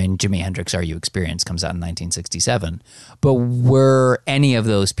mean, Jimi Hendrix, Are You Experienced comes out in 1967, but were any of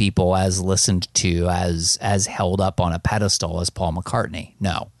those people as listened to, as held up on a pedestal as Paul McCartney?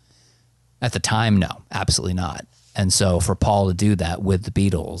 No. At the time, no, absolutely not. And so for Paul to do that with the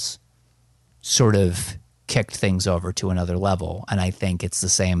Beatles sort of kicked things over to another level. And I think it's the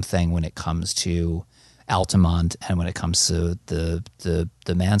same thing when it comes to Altamont and when it comes to the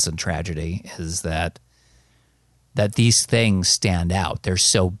Manson tragedy, is that these things stand out. They're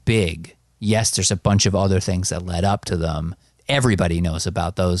so big. Yes, there's a bunch of other things that led up to them. Everybody knows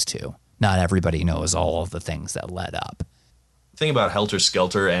about those two. Not everybody knows all of the things that led up. The thing about Helter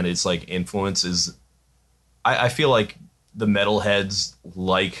Skelter and its like influence is I feel like the metalheads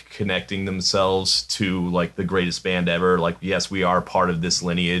like connecting themselves to like the greatest band ever. Like, yes, we are part of this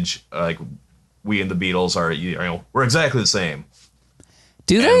lineage. Like we and the Beatles are, we're exactly the same.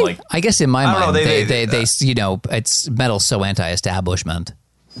 Do And, they? like, I guess in my I don't know, mind, they- they you know, it's metal's so anti-establishment.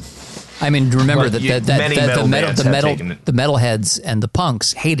 I mean, remember Well, many metal bands have taken it. the metalheads and the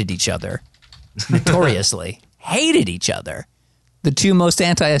punks hated each other, notoriously hated each other. The two most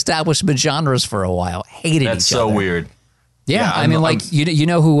anti-establishment genres for a while hated That's each other. so weird. Yeah, Yeah, I mean, I'm- you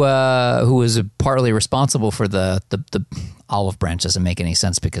know who was partly responsible for the Olive Branch doesn't make any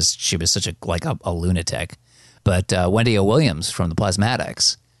sense because she was such a lunatic, but Wendy O. Williams from the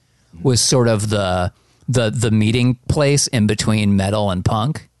Plasmatics was sort of the meeting place in between metal and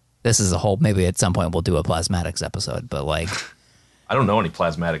punk. This is a whole, maybe at some point we'll do a Plasmatics episode, but like, I don't know any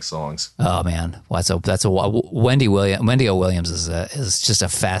Plasmatic songs. oh man, that's a Wendy O. Williams is just a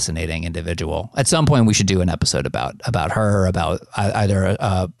fascinating individual. At some point, we should do an episode about her, about either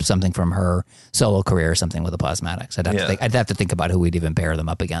something from her solo career or something with the Plasmatics. I'd have to think about who we'd even pair them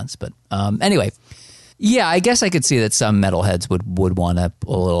up against. But anyway, yeah, I guess I could see that some metalheads would want a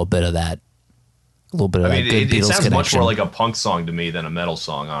little bit of that, good It Beatles sounds connection. much more like a punk song to me than a metal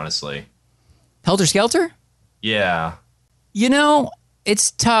song, honestly. Helter Skelter. Yeah. You know,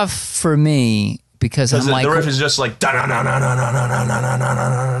 it's tough for me because I'm Because like, the riff is just like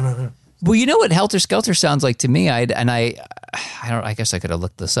da-na-na-na-na-na-na-na-na-na-na-na. well, you know what Helter Skelter sounds like to me. I guess I could have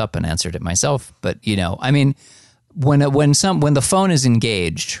looked this up and answered it myself. But you know, I mean, when the phone is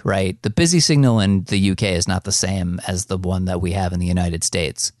engaged, right? The busy signal in the UK is not the same as the one that we have in the United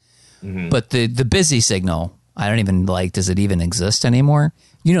States. But the busy signal, I don't even does it even exist anymore?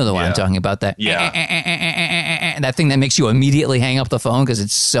 You know the one I'm Yeah. talking about, that that thing that makes you immediately hang up the phone because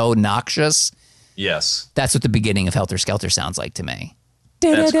it's so noxious. Yes. That's what the beginning of Helter Skelter sounds like to me.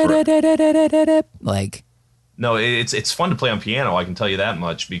 That's correct. Like, No, it's fun to play on piano, I can tell you that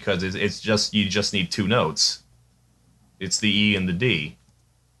much, because it's just, you just need two notes. It's the E and the D.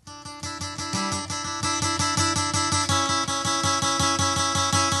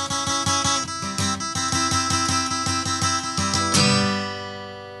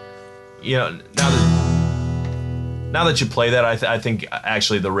 You know, now that you play that, I think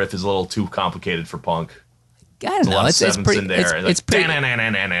actually the riff is a little too complicated for punk. I don't A know. lot of It's sevenths pretty. in there. It's pretty.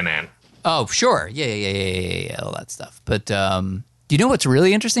 Dan-dan-dan-dan-dan-dan. Oh, sure. Yeah, all that stuff. But do you know what's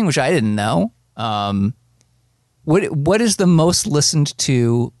really interesting, which I didn't know? What is the most listened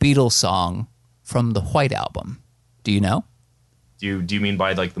to Beatles song from the White Album? Do you know? Do you mean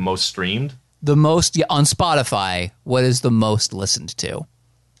by like the most streamed? The most, yeah, on Spotify, what is the most listened to?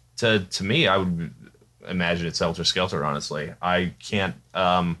 To me, I would imagine it's Helter Skelter. Honestly, I can't.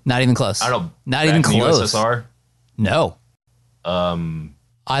 Not even close. I don't know. Not even back in the close. USSR. No.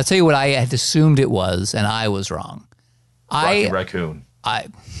 I'll tell you what I had assumed it was, and I was wrong. Rocky Raccoon.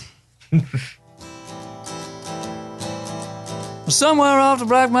 Somewhere off the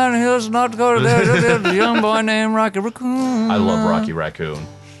Black Mountain Hills of North Dakota, there's a young boy named Rocky Raccoon. I love Rocky Raccoon.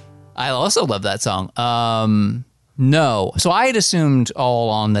 I also love that song. No. So I had assumed all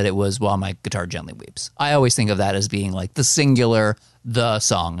along that it was While My Guitar Gently Weeps. I always think of that as being like the singular, the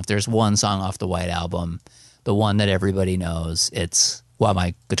song. If there's one song off the White Album, the one that everybody knows, it's While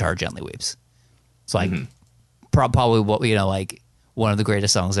My Guitar Gently Weeps. It's like probably what, you know, like one of the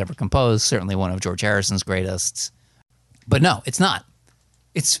greatest songs ever composed, certainly one of George Harrison's greatest. But no, it's not.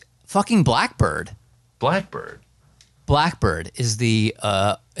 It's fucking Blackbird. Blackbird. Blackbird is the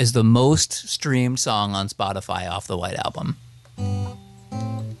most streamed song on Spotify off the White Album.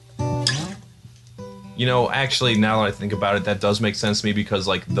 You know, actually, now that I think about it, that does make sense to me, because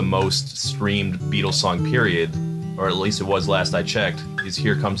like the most streamed Beatles song period, or at least it was last I checked, is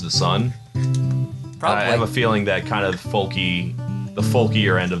 "Here Comes the Sun." Probably. I have a feeling that kind of the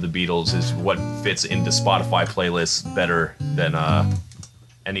folkier end of the Beatles is what fits into Spotify playlists better than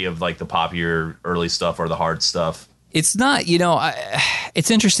any of like the poppier early stuff or the hard stuff. It's not, you know, it's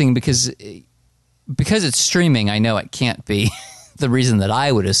interesting because it's streaming. I know it can't be the reason that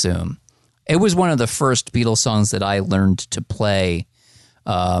I would assume. It was one of the first Beatles songs that I learned to play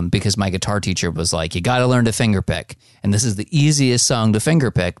because my guitar teacher was like, you got to learn to fingerpick. And this is the easiest song to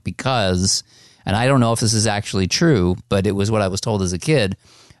fingerpick because, and I don't know if this is actually true, but it was what I was told as a kid.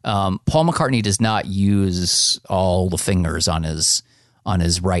 Paul McCartney does not use all the fingers on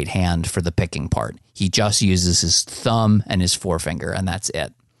his right hand for the picking part. He just uses his thumb and his forefinger, and that's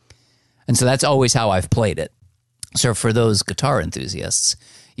it. And so that's always how I've played it. So for those guitar enthusiasts,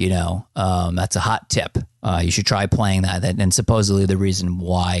 you know, that's a hot tip. You should try playing that. And supposedly the reason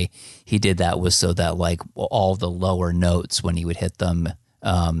why he did that was so that like all the lower notes, when he would hit them,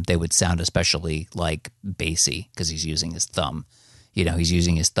 they would sound especially like bassy because he's using his thumb. You know, he's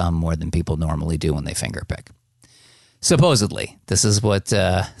using his thumb more than people normally do when they fingerpick. Supposedly, this is what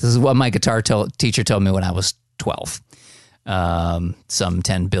my guitar teacher told me when I was 12. some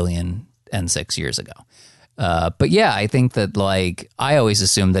 10 billion and 6 years ago. But yeah, I think that like I always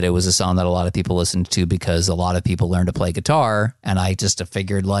assumed that it was a song that a lot of people listened to because a lot of people learned to play guitar, and I just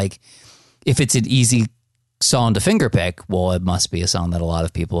figured like if it's an easy song to fingerpick, well, it must be a song that a lot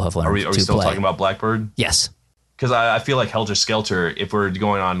of people have learned to play. Are we still talking about Blackbird? Yes. Because I feel like Helter Skelter, if we're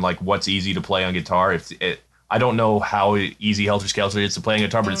going on like what's easy to play on guitar, I don't know how easy Helter Skelter is to play on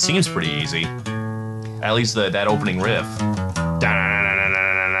guitar, but it seems pretty easy. At least that opening riff.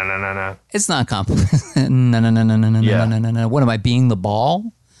 It's not complicated. No. What am I, being the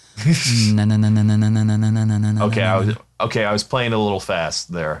ball? No. Okay, I was playing a little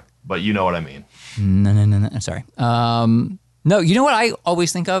fast there, but you know what I mean. No. Sorry. No, you know what I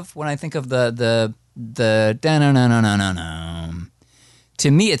always think of when I think of the no.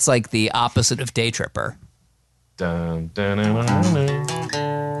 To me, it's like the opposite of Day Tripper.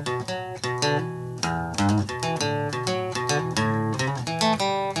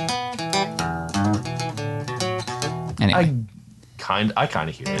 Anyway. I kind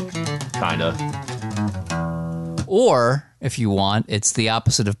of hear it. Kind of. Or, if you want, it's the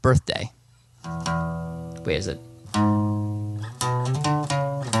opposite of Birthday. Wait, is it?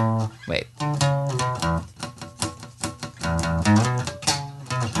 Wait.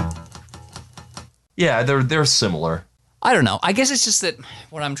 Yeah, they're similar. I don't know. I guess it's just that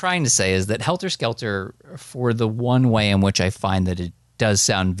what I'm trying to say is that Helter Skelter, for the one way in which I find that it does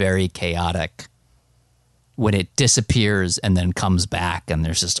sound very chaotic, when it disappears and then comes back and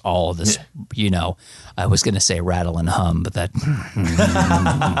there's just all this, I was going to say rattle and hum, but that...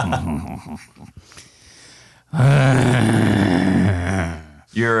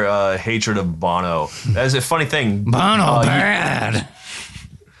 Your hatred of Bono. That's a funny thing. Bono bad.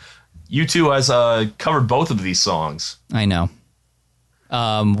 U2 has covered both of these songs. I know.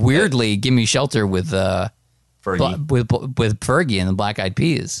 Weirdly, Gimme Shelter with Fergie. with Fergie and the Black Eyed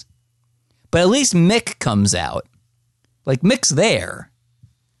Peas. But at least Mick comes out. Like, Mick's there.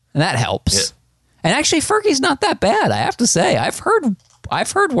 And that helps. Yeah. And actually, Fergie's not that bad, I have to say. I've heard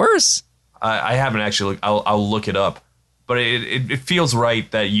worse. I haven't actually. I'll look it up. But it feels right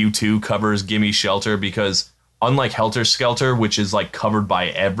that U2 covers Gimme Shelter because unlike Helter Skelter, which is like covered by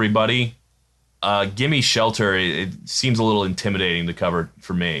everybody, Gimme Shelter, it seems a little intimidating to cover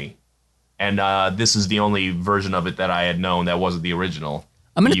for me. And this is the only version of it that I had known that wasn't the original.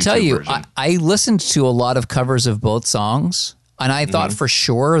 I'm going to tell you, I listened to a lot of covers of both songs, and I thought for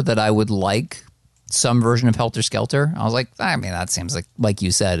sure that I would like some version of Helter Skelter. I was like, I mean, that seems like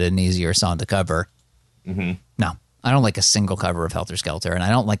you said, an easier song to cover. Mm-hmm. No, I don't like a single cover of Helter Skelter, and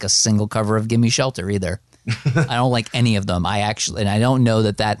I don't like a single cover of Gimme Shelter either. I don't like any of them. I don't know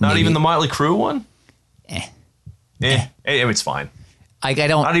that. Not even the Motley Crue one? It's fine. I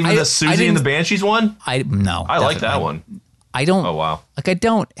don't. Not even the Susie and the Banshees one? No. I like that one. I don't. Oh, wow. Like, I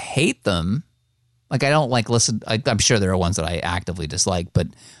don't hate them. Like, I don't listen. I'm sure there are ones that I actively dislike, but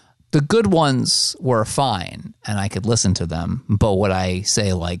the good ones were fine and I could listen to them. But would I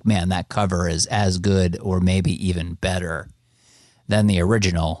say, like, man, that cover is as good or maybe even better than the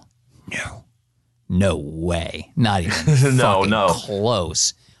original? No. No way. Not even no.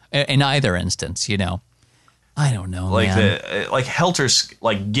 close. In either instance, I don't know, man.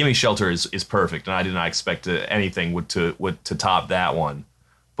 Like Gimme Shelter is perfect, and I did not expect anything would to top that one.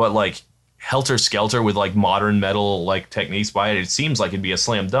 But like Helter Skelter with like modern metal like techniques by it seems like it'd be a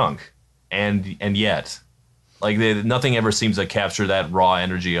slam dunk, and yet, like nothing ever seems to capture that raw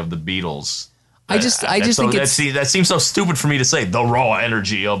energy of the Beatles. I just think that seems so stupid for me to say. The raw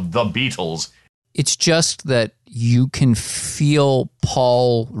energy of the Beatles. It's just that you can feel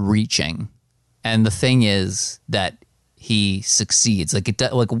Paul reaching. And the thing is that he succeeds. Like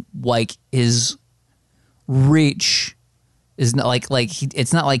his reach is not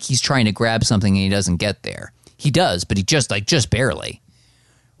it's not like he's trying to grab something and he doesn't get there. He does, but he just barely.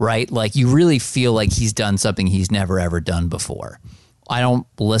 Right? Like you really feel like he's done something he's never ever done before. I don't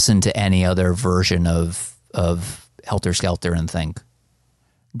listen to any other version of Helter Skelter and think,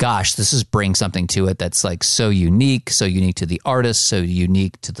 gosh, this is bring something to it that's like so unique to the artist, so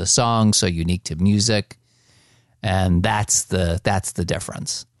unique to the song, so unique to music. And that's the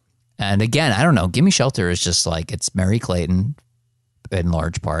difference. And again, I don't know, Gimme Shelter is just like, it's Merry Clayton in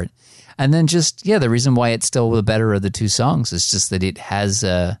large part. And then the reason why it's still the better of the two songs is just that it has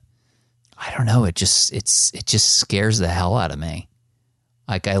I don't know, it just scares the hell out of me.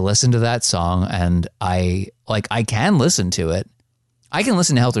 Like I listen to that song and I can listen to it. I can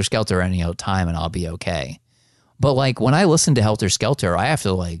listen to Helter Skelter any old time and I'll be okay. But like when I listen to Helter Skelter, I have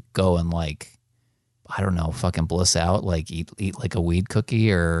to like go and like, I don't know, fucking bliss out, like eat like a weed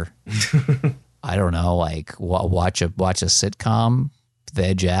cookie or I don't know, like watch a sitcom,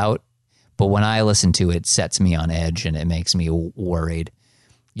 veg out. But when I listen to it, it sets me on edge and it makes me worried,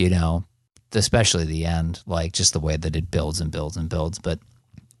 you know, especially the end, like just the way that it builds and builds and builds. But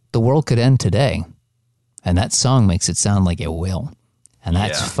the world could end today. And that song makes it sound like it will. And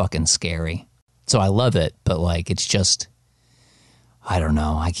that's fucking scary. So I love it, but like it's just, I don't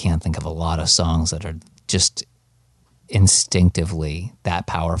know. I can't think of a lot of songs that are just instinctively that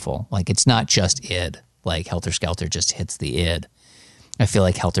powerful. Like it's not just id. Like Helter Skelter just hits the id. I feel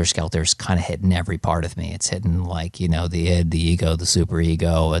like Helter Skelter's kind of hitting every part of me. It's hitting like, you know, the id, the ego, the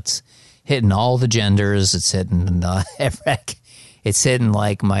superego. It's hitting all the genders. It's hitting it's hitting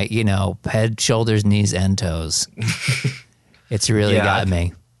like my, you know, head, shoulders, knees, and toes. It's really got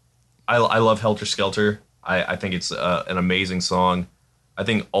me. I love Helter Skelter. I think it's an amazing song. I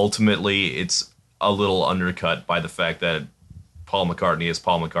think ultimately it's a little undercut by the fact that Paul McCartney is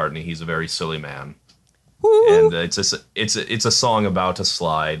Paul McCartney. He's a very silly man. Woo! And it's a song about to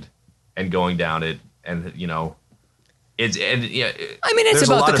slide and going down it, and you know, I mean, it's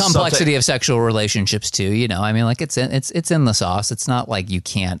about the complexity of sexual relationships too. You know, I mean, like it's in the sauce. It's not like you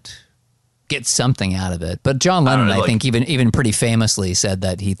can't get something out of it. But John Lennon, I think, even pretty famously said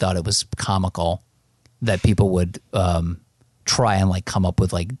that he thought it was comical that people would try and like come up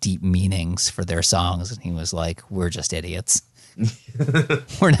with like deep meanings for their songs, and he was like, "We're just idiots."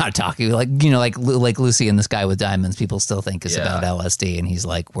 We're not talking like, you know, like Lucy and the Sky with Diamonds. People still think is about LSD, and he's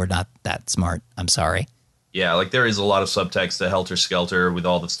like, "We're not that smart. I'm sorry." Yeah, like there is a lot of subtext to Helter Skelter with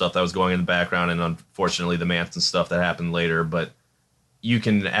all the stuff that was going in the background, and unfortunately the Manson stuff that happened later. But you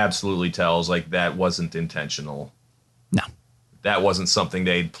can absolutely tell, like that wasn't intentional. No, that wasn't something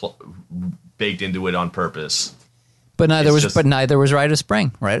they baked into it on purpose. But neither was Rite of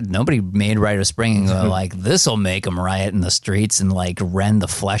Spring, right? Nobody made Rite of Spring and go like, this will make them riot in the streets and like rend the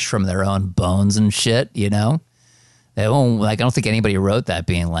flesh from their own bones and shit, you know? They won't, like, I don't think anybody wrote that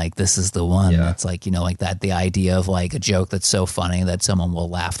being like, this is the one. That's like, you know, like that, the idea of like a joke that's so funny that someone will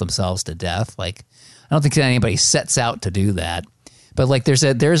laugh themselves to death. Like, I don't think anybody sets out to do that. But like there's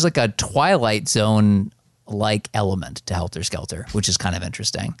like a Twilight Zone like element to Helter Skelter, which is kind of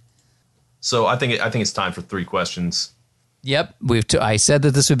interesting. So I think it's time for 3 questions. Yep, I said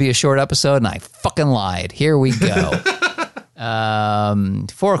that this would be a short episode, and I fucking lied. Here we go.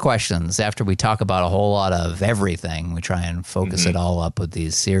 4 questions. After we talk about a whole lot of everything, we try and focus it all up with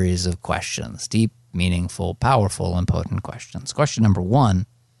these series of questions. Deep, meaningful, powerful, and potent questions. Question number 1.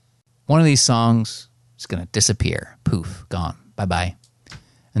 One of these songs is going to disappear. Poof, gone. Bye-bye.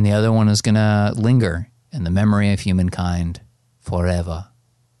 And the other one is going to linger in the memory of humankind forever.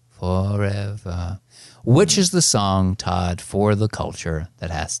 Forever. Which is the song, Todd, for the culture that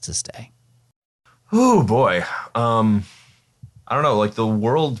has to stay? Oh, boy. I don't know. Like, the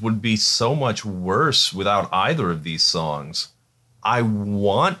world would be so much worse without either of these songs. I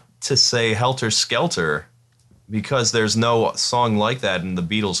want to say Helter Skelter because there's no song like that in the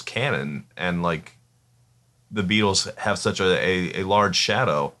Beatles canon. And, like, the Beatles have such a large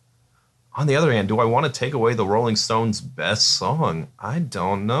shadow. On the other hand, do I want to take away the Rolling Stones' best song? I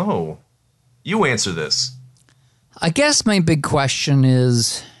don't know. You answer this. I guess my big question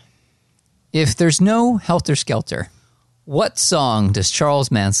is, if there's no Helter Skelter, what song does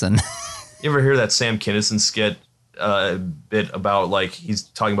Charles Manson... You ever hear that Sam Kinison skit bit about, like, he's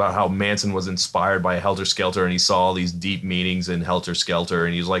talking about how Manson was inspired by Helter Skelter and he saw all these deep meanings in Helter Skelter,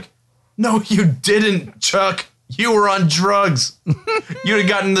 and he's like, no, you didn't, Chuck. You were on drugs. You'd have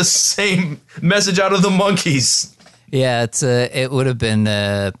gotten the same message out of the Monkees. Yeah, it would have been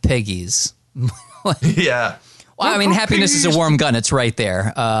Piggies. Yeah. Well, I mean, Happiness is a Warm Gun. It's right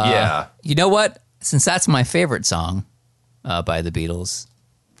there. Yeah. You know what? Since that's my favorite song by the Beatles,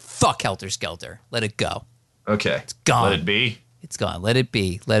 fuck Helter Skelter. Let it go. Okay. It's gone. Let it be. It's gone. Let it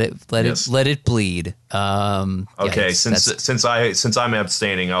be. Let it bleed. Okay. Since I'm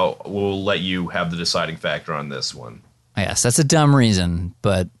abstaining, we'll let you have the deciding factor on this one. Yes, that's a dumb reason,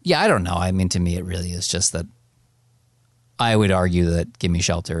 but yeah, I don't know. I mean, to me, it really is just that I would argue that "Gimme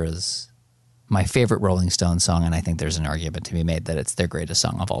Shelter" is my favorite Rolling Stones song, and I think there's an argument to be made that it's their greatest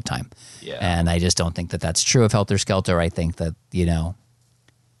song of all time. Yeah. And I just don't think that that's true of Helter Skelter. I think that, you know,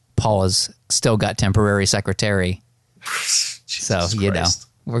 Paul has still got temporary secretary. So, you know,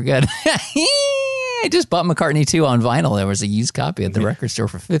 we're good. I just bought McCartney 2 on vinyl. There was a used copy at the record store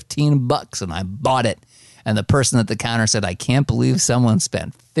for $15, and I bought it. And the person at the counter said, I can't believe someone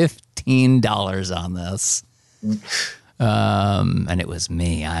spent $15 on this. And it was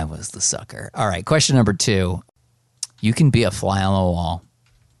me. I was the sucker. All right, question number 2. You can be a fly on the wall.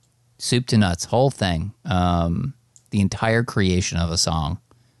 Soup to nuts, whole thing. The entire creation of a song.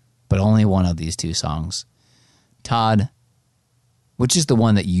 but only one of these two songs. Todd, which is the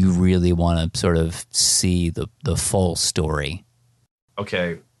one that you really want to sort of see the full story?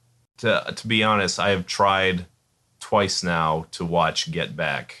 Okay, to be honest, I have tried twice now to watch Get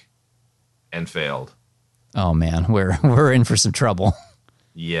Back and failed. Oh man, we're in for some trouble.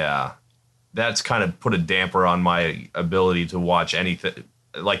 Yeah, that's kind of put a damper on my ability to watch anything,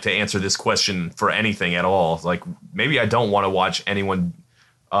 like to answer this question for anything at all. Like maybe I don't want to watch anyone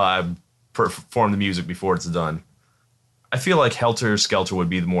perform the music before it's done. I feel like Helter Skelter would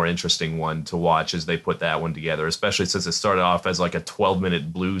be the more interesting one to watch as they put that one together, especially since it started off as like a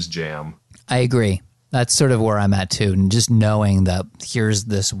 12-minute blues jam. I agree. That's sort of where I'm at too. And just knowing that here's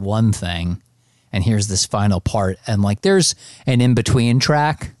this one thing and here's this final part. And like there's an in-between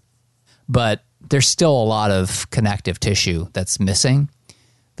track, but there's still a lot of connective tissue that's missing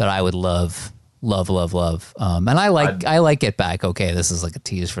that I would love. And I like Get Back. Okay, this is like a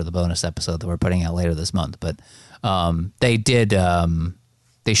tease for the bonus episode that we're putting out later this month. But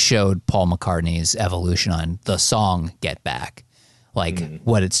they showed Paul McCartney's evolution on the song Get Back. Like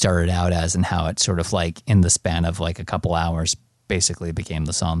what it started out as and how it sort of like in the span of like a couple hours basically became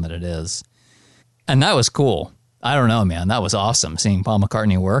the song that it is. And that was cool. I don't know, man. That was awesome. Seeing Paul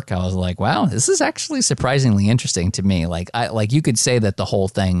McCartney work, I was like, wow, this is actually surprisingly interesting to me. Like you could say that the whole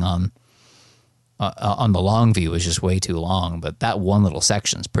thing on the long view is just way too long, but that one little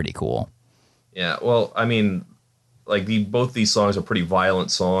section's pretty cool. Yeah, well, I mean, like both these songs are pretty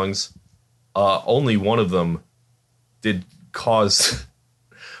violent songs. Only one of them did cause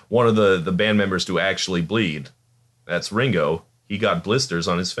one of the band members to actually bleed. That's Ringo. He got blisters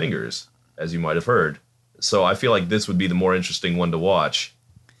on his fingers, as you might have heard. So I feel like this would be the more interesting one to watch.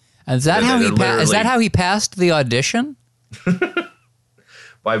 And is that how he passed the audition?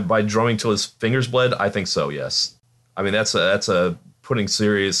 By drumming till his fingers bled? I think so, yes. I mean, that's a putting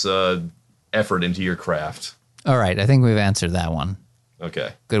serious effort into your craft. All right, I think we've answered that one.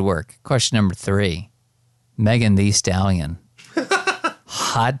 Okay. Good work. Question number 3. Megan Thee Stallion.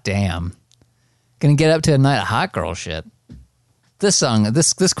 Hot damn. Gonna get up to a night of hot girl shit. This song,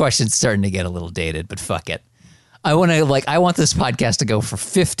 this question's starting to get a little dated, but fuck it. I want this podcast to go for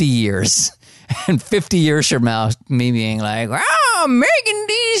 50 years. And 50 years from now, me being like, oh, Megan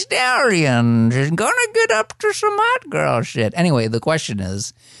Thee Stallion is gonna get up to some hot girl shit. Anyway, the question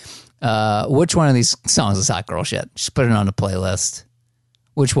is, which one of these songs is hot girl shit? Just put it on a playlist.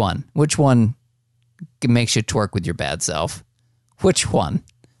 Which one? Which one makes you twerk with your bad self? Which one?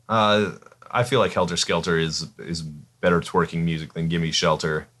 I feel like Helter Skelter is better twerking music than Gimme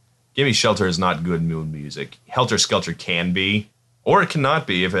Shelter. Gimme Shelter is not good mood music. Helter Skelter can be, or it cannot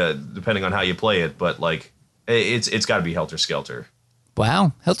be, if depending on how you play it. But like, it's got to be Helter Skelter.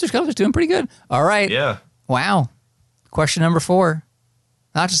 Wow, Helter Skelter's doing pretty good. All right. Yeah. Wow. Question number 4.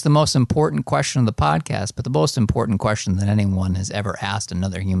 Not just the most important question of the podcast, but the most important question that anyone has ever asked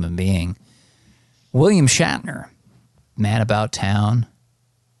another human being. William Shatner, man about town,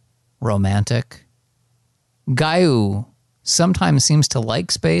 romantic, guy who sometimes seems to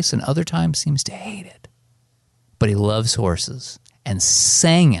like space and other times seems to hate it. But he loves horses and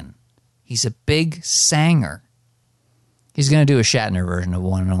singing. He's a big singer. He's going to do a Shatner version of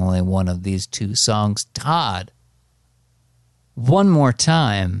one and only one of these two songs. Todd, one more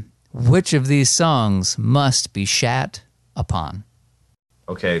time, which of these songs must be shat upon?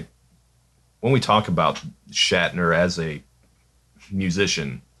 Okay, when we talk about Shatner as a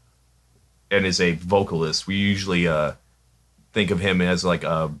musician and as a vocalist, we usually think of him as like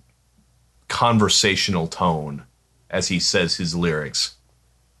a conversational tone as he says his lyrics.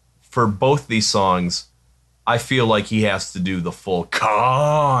 For both these songs, I feel like he has to do the full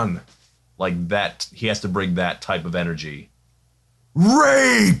con, like that. He has to bring that type of energy.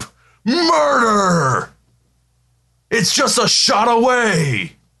 Rape! Murder! It's just a shot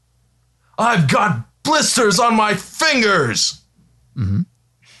away! I've got blisters on my fingers!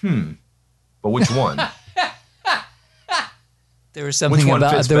 Mm-hmm. But which one? There was something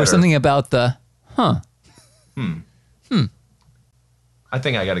about the I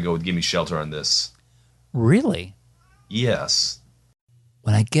think I got to go with Gimme Shelter on this. Really? Yes.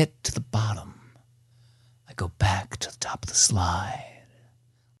 When I get to the bottom, I go back to the top of the slide.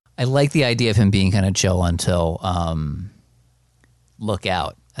 I like the idea of him being kind of chill until Look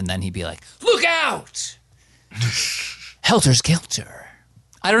Out. And then he'd be like, look out! Helter Skelter.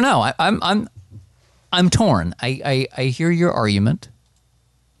 I don't know. I'm torn. I hear your argument.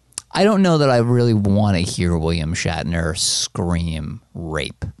 I don't know that I really want to hear William Shatner scream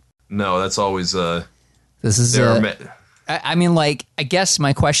rape. No, that's always this is I mean, like, I guess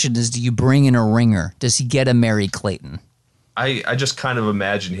my question is, do you bring in a ringer? Does he get a Mary Clayton? I just kind of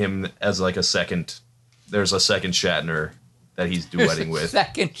imagine him as like a second. There's a second Shatner that he's duetting with.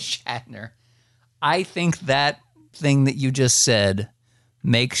 Second Shatner. I think that thing that you just said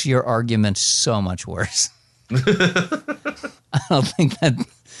makes your argument so much worse. I don't think that.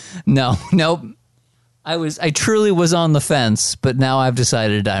 No, nope. I truly was on the fence, but now I've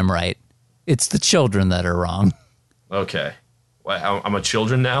decided I'm right. It's the children that are wrong. Okay. Well, I'm a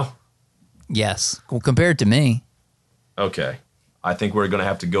children now? Yes. Well, compared to me. Okay. I think we're going to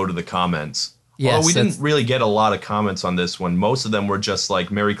have to go to the comments. Yes, well, we didn't really get a lot of comments on this one. Most of them were just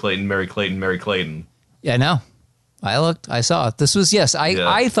like Mary Clayton, Mary Clayton, Mary Clayton. Yeah, I know. I looked. I saw it. This was, yes.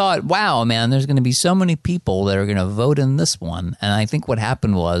 I thought, wow, man, there's going to be so many people that are going to vote in this one. And I think what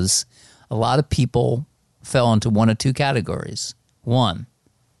happened was a lot of people fell into one of two categories. One,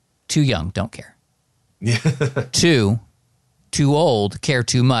 too young, don't care. Two, too old, care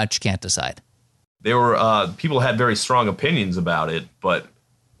too much, can't decide. They were people had very strong opinions about it, but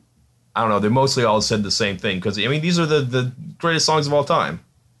I don't know. They mostly all said the same thing because I mean these are the greatest songs of all time.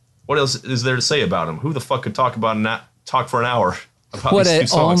 What else is there to say about them? Who the fuck could talk for an hour about these two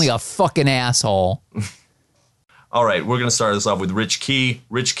songs? Only a fucking asshole. All right, we're gonna start this off with Rich Key.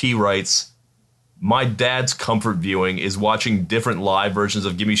 Rich Key writes, "My dad's comfort viewing is watching different live versions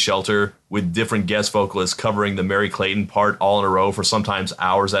of Gimme Shelter with different guest vocalists covering the Mary Clayton part all in a row for sometimes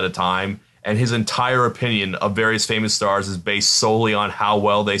hours at a time. And his entire opinion of various famous stars is based solely on how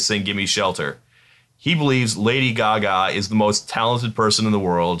well they sing Gimme Shelter. He believes Lady Gaga is the most talented person in the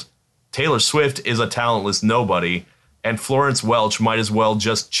world, Taylor Swift is a talentless nobody, and Florence Welch might as well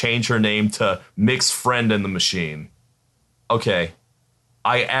just change her name to Mick's friend in the machine." Okay,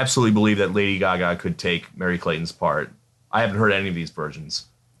 I absolutely believe that Lady Gaga could take Mary Clayton's part. I haven't heard any of these versions.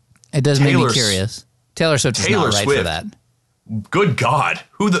 It does make me curious. Taylor Swift is not right for that. Good God,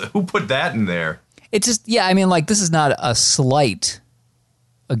 who put that in there? It's just, yeah, I mean, like, this is not a slight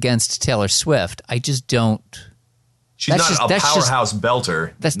against Taylor Swift. I just don't. She's not a powerhouse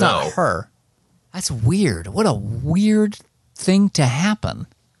belter. That's not her. That's weird. What a weird thing to happen.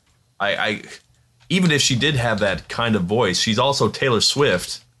 I even if she did have that kind of voice, she's also Taylor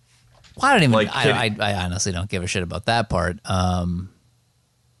Swift. Well, I don't even. Like, I honestly don't give a shit about that part. But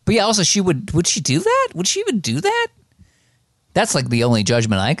yeah, also would she do that? Would she even do that? That's like the only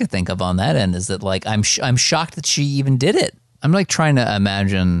judgment I could think of on that end is that like I'm shocked that she even did it. I'm like trying to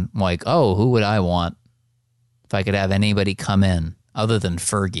imagine like, oh, who would I want if I could have anybody come in other than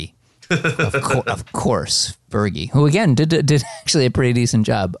Fergie? Of course, Fergie, who again did actually a pretty decent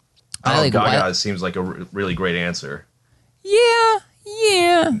job. Gaga seems like a really great answer.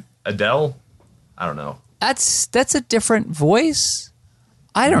 Yeah. Adele? I don't know. That's a different voice.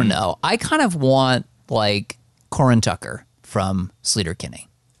 I don't know. I kind of want like Corin Tucker from Sleater-Kinney.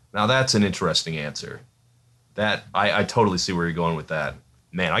 Now that's an interesting answer. That I totally see where you're going with that.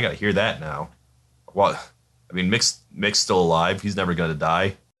 Man, I got to hear that now. What? I mean, Mick's still alive. He's never going to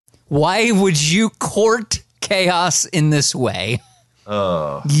die. Why would you court chaos in this way?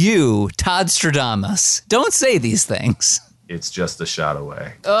 You, Todd Stradamus, don't say these things. It's just a shot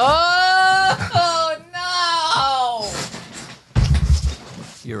away. Oh no!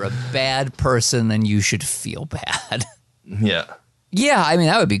 You're a bad person and you should feel bad. Yeah. Yeah, I mean,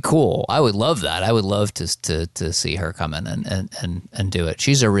 that would be cool. I would love that. I would love to see her come in and do it.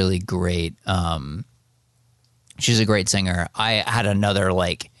 She's a really great she's a great singer. I had another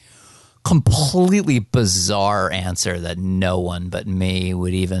like completely bizarre answer that no one but me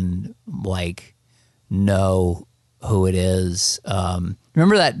would even like know who it is.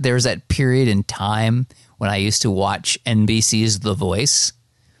 Remember that there was that period in when I used to watch NBC's The Voice?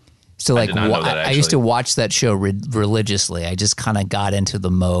 So like I used to watch that show religiously. I just kind of got into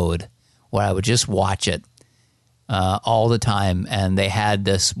the mode where I would just watch it all the time. And they had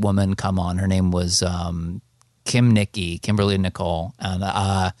this woman come on. Her name was Kimberly Nicole.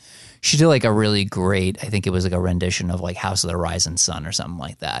 And she did like a really great, I think it was like a rendition of like House of the Rising Sun or something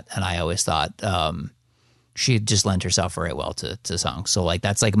like that. And I always thought she just lent herself very well to songs. So like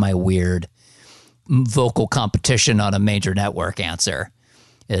that's like my weird vocal competition on a major network answer.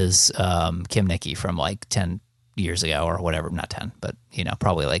 Is Kim Nicky from like 10 years ago or whatever, not 10, but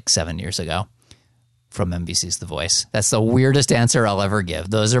probably like 7 years ago from NBC's The Voice. That's the weirdest answer I'll ever give.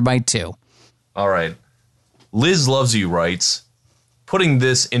 Those are my two. All right. Liz Loves You writes, putting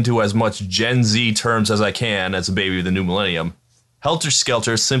this into as much Gen Z terms as I can as a baby of the new millennium, Helter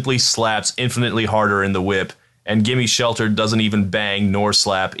Skelter simply slaps infinitely harder in the whip, and Gimme Shelter doesn't even bang nor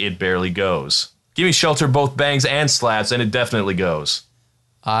slap, it barely goes. Gimme Shelter both bangs and slaps, and it definitely goes.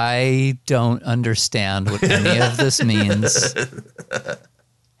 I don't understand what any of this means.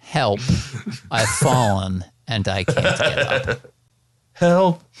 Help. I've fallen, and I can't get up.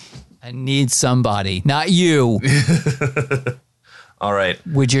 Help. I need somebody, not you. All right.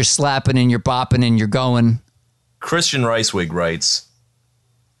 With your slapping and your bopping and your going. Christian Reiswig writes,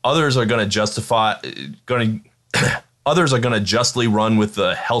 others are going to justly run with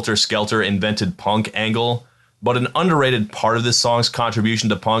the helter-skelter invented punk angle, but an underrated part of this song's contribution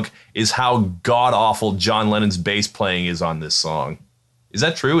to punk is how god-awful John Lennon's bass playing is on this song. Is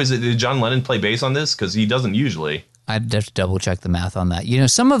that true? Did John Lennon play bass on this? Because he doesn't usually. I'd have to double check the math on that. You know,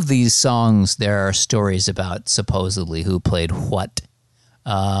 some of these songs, there are stories about supposedly who played what,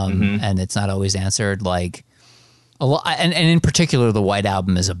 and it's not always answered. Like a lot, and in particular, the White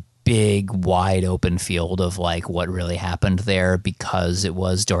Album is a big, wide open field of like what really happened there, because it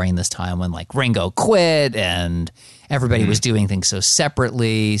was during this time when like Ringo quit and everybody was doing things so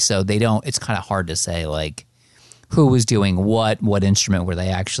separately. So it's kind of hard to say like who was doing what instrument were they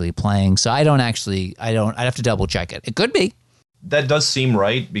actually playing. So I'd have to double check it. It could be. That does seem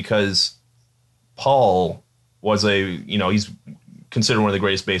right, because Paul was he's considered one of the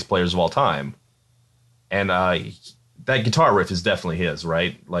greatest bass players of all time. And that guitar riff is definitely his,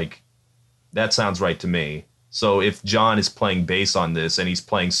 right? Like, that sounds right to me. So if John is playing bass on this and he's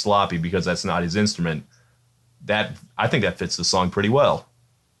playing sloppy because that's not his instrument, I think that fits the song pretty well.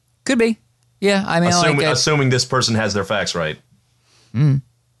 Could be. Yeah, I mean, assuming this person has their facts right. I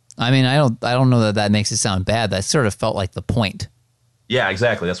mean, I don't know that makes it sound bad. That sort of felt like the point. Yeah,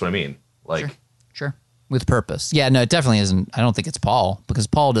 exactly. That's what I mean. Like, sure. With purpose. Yeah, no, it definitely isn't. I don't think it's Paul, because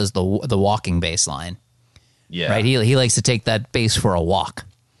Paul does the walking bass line. Yeah. Right? He likes to take that bass for a walk.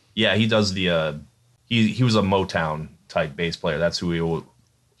 Yeah, he does the he was a Motown type bass player. That's who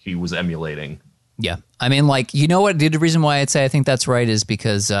he was emulating. Yeah. I mean, like, you know what? The reason why I'd say I think that's right is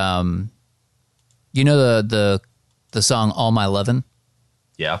because you know the song All My Lovin'?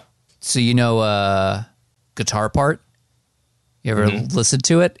 Yeah. So you know guitar part? You ever listened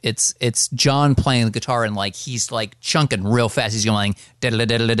to it? It's John playing the guitar, and like he's like chunking real fast. He's going like and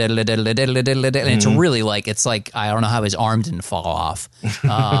it's really like, it's like, I don't know how his arm didn't fall off.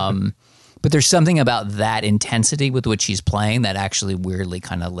 But there's something about that intensity with which he's playing that actually weirdly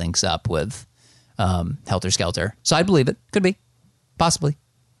kind of links up with Helter Skelter. So I believe it. Could be. Possibly.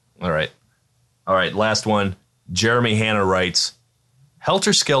 All right. Last one. Jeremy Hanna writes,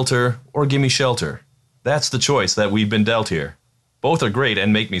 Helter Skelter or Gimme Shelter? That's the choice that we've been dealt here. Both are great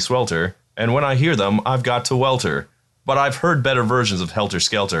and make me swelter, and when I hear them, I've got to welter. But I've heard better versions of Helter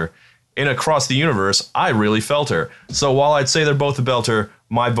Skelter. In Across the Universe, I really felt her. So while I'd say they're both a belter,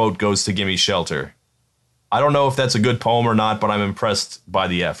 my vote goes to Gimme Shelter. I don't know if that's a good poem or not, but I'm impressed by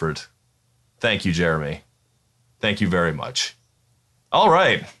the effort. Thank you, Jeremy. Thank you very much. All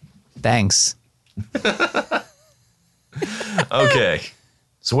right. Thanks. Okay.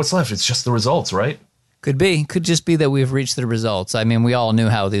 So what's left? It's just the results, right? Could be. Could just be that we've reached the results. I mean, we all knew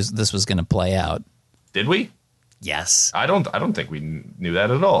how this was going to play out. Did we? Yes. I don't think we knew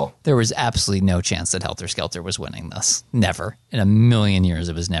that at all. There was absolutely no chance that Helter Skelter was winning this. Never. In a million years,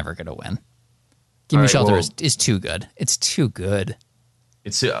 it was never going to win. Gimme Shelter is too good. It's too good.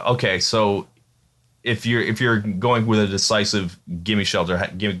 It's okay. So if you're going with a decisive Gimme Shelter,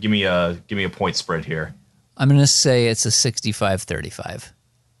 give me a point spread here. I'm going to say it's a 65-35.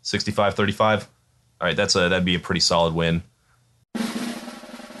 65-35. All right, that'd be a pretty solid win.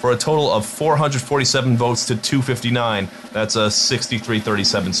 For a total of 447 votes to 259, that's a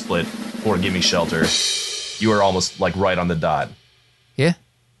 63-37 split for Gimme Shelter. You were almost like right on the dot. Yeah?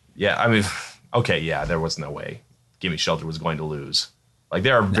 Yeah, I mean, okay, yeah, there was no way Gimme Shelter was going to lose. Like,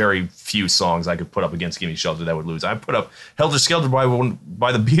 there are very few songs I could put up against Gimme Shelter that would lose. I put up Helter Skelter by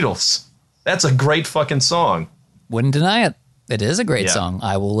the Beatles. That's a great fucking song. Wouldn't deny it. It is a great song.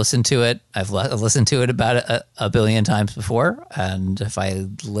 I will listen to it. I've listened to it about a billion times before, and if I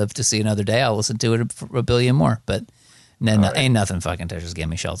live to see another day, I'll listen to it a billion more. But ain't nothing fucking touches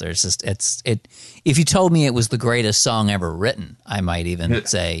Gimme Shelter. It's just it. If you told me it was the greatest song ever written, I might even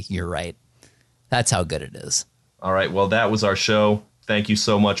say you're right. That's how good it is. All right. Well, that was our show. Thank you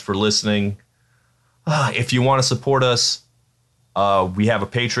so much for listening. If you want to support us, we have a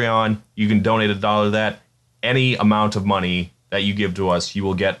Patreon. You can donate $1 to that. Any amount of money that you give to us, you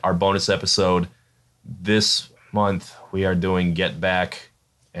will get our bonus episode. This month we are doing Get Back,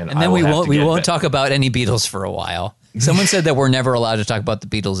 and then we won't talk about any Beatles for a while. Someone said that we're never allowed to talk about the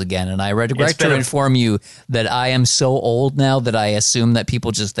Beatles again, and I regret to inform you that I am so old now that I assume that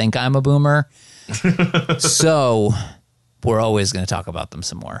people just think I'm a boomer. So we're always going to talk about them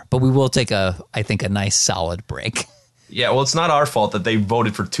some more, but we will take I think a nice solid break. Yeah, well, it's not our fault that they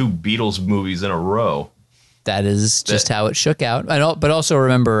voted for 2 Beatles movies in a row. That is just how it shook out. But also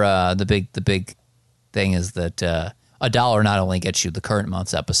remember the big thing is that $1 not only gets you the current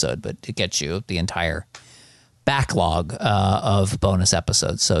month's episode, but it gets you the entire backlog of bonus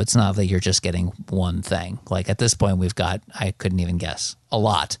episodes. So it's not that you're just getting one thing. Like at this point, we've got, I couldn't even guess, a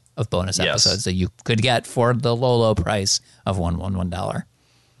lot of bonus episodes that you could get for the low price of $1.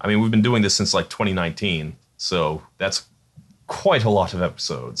 I mean, we've been doing this since like 2019, so that's quite a lot of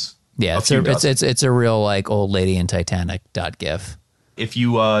episodes. Yeah, it's a real like old lady in Titanic.gif. If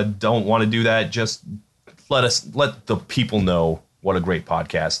you don't want to do that, just let the people know what a great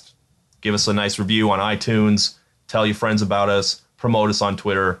podcast. Give us a nice review on iTunes. Tell your friends about us. Promote us on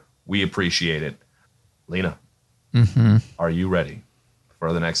Twitter. We appreciate it. Lena, are you ready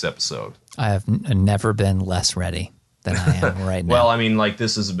for the next episode? I have never been less ready than I am right now. Well, I mean, like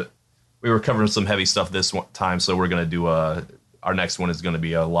we were covering some heavy stuff this time, so we're going to do our next one is going to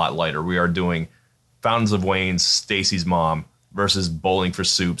be a lot lighter. We are doing Fountains of Wayne's Stacy's Mom versus Bowling for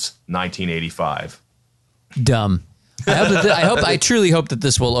Soup's 1985. Dumb. I truly hope that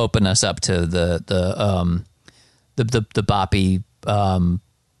this will open us up to the boppy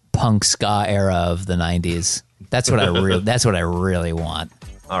punk ska era of the 90s. That's what I really want.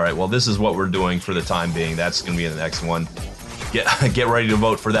 All right, well, this is what we're doing for the time being. That's going to be in the next one. Get ready to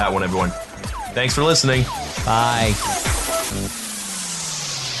vote for that one, everyone. Thanks for listening. Bye.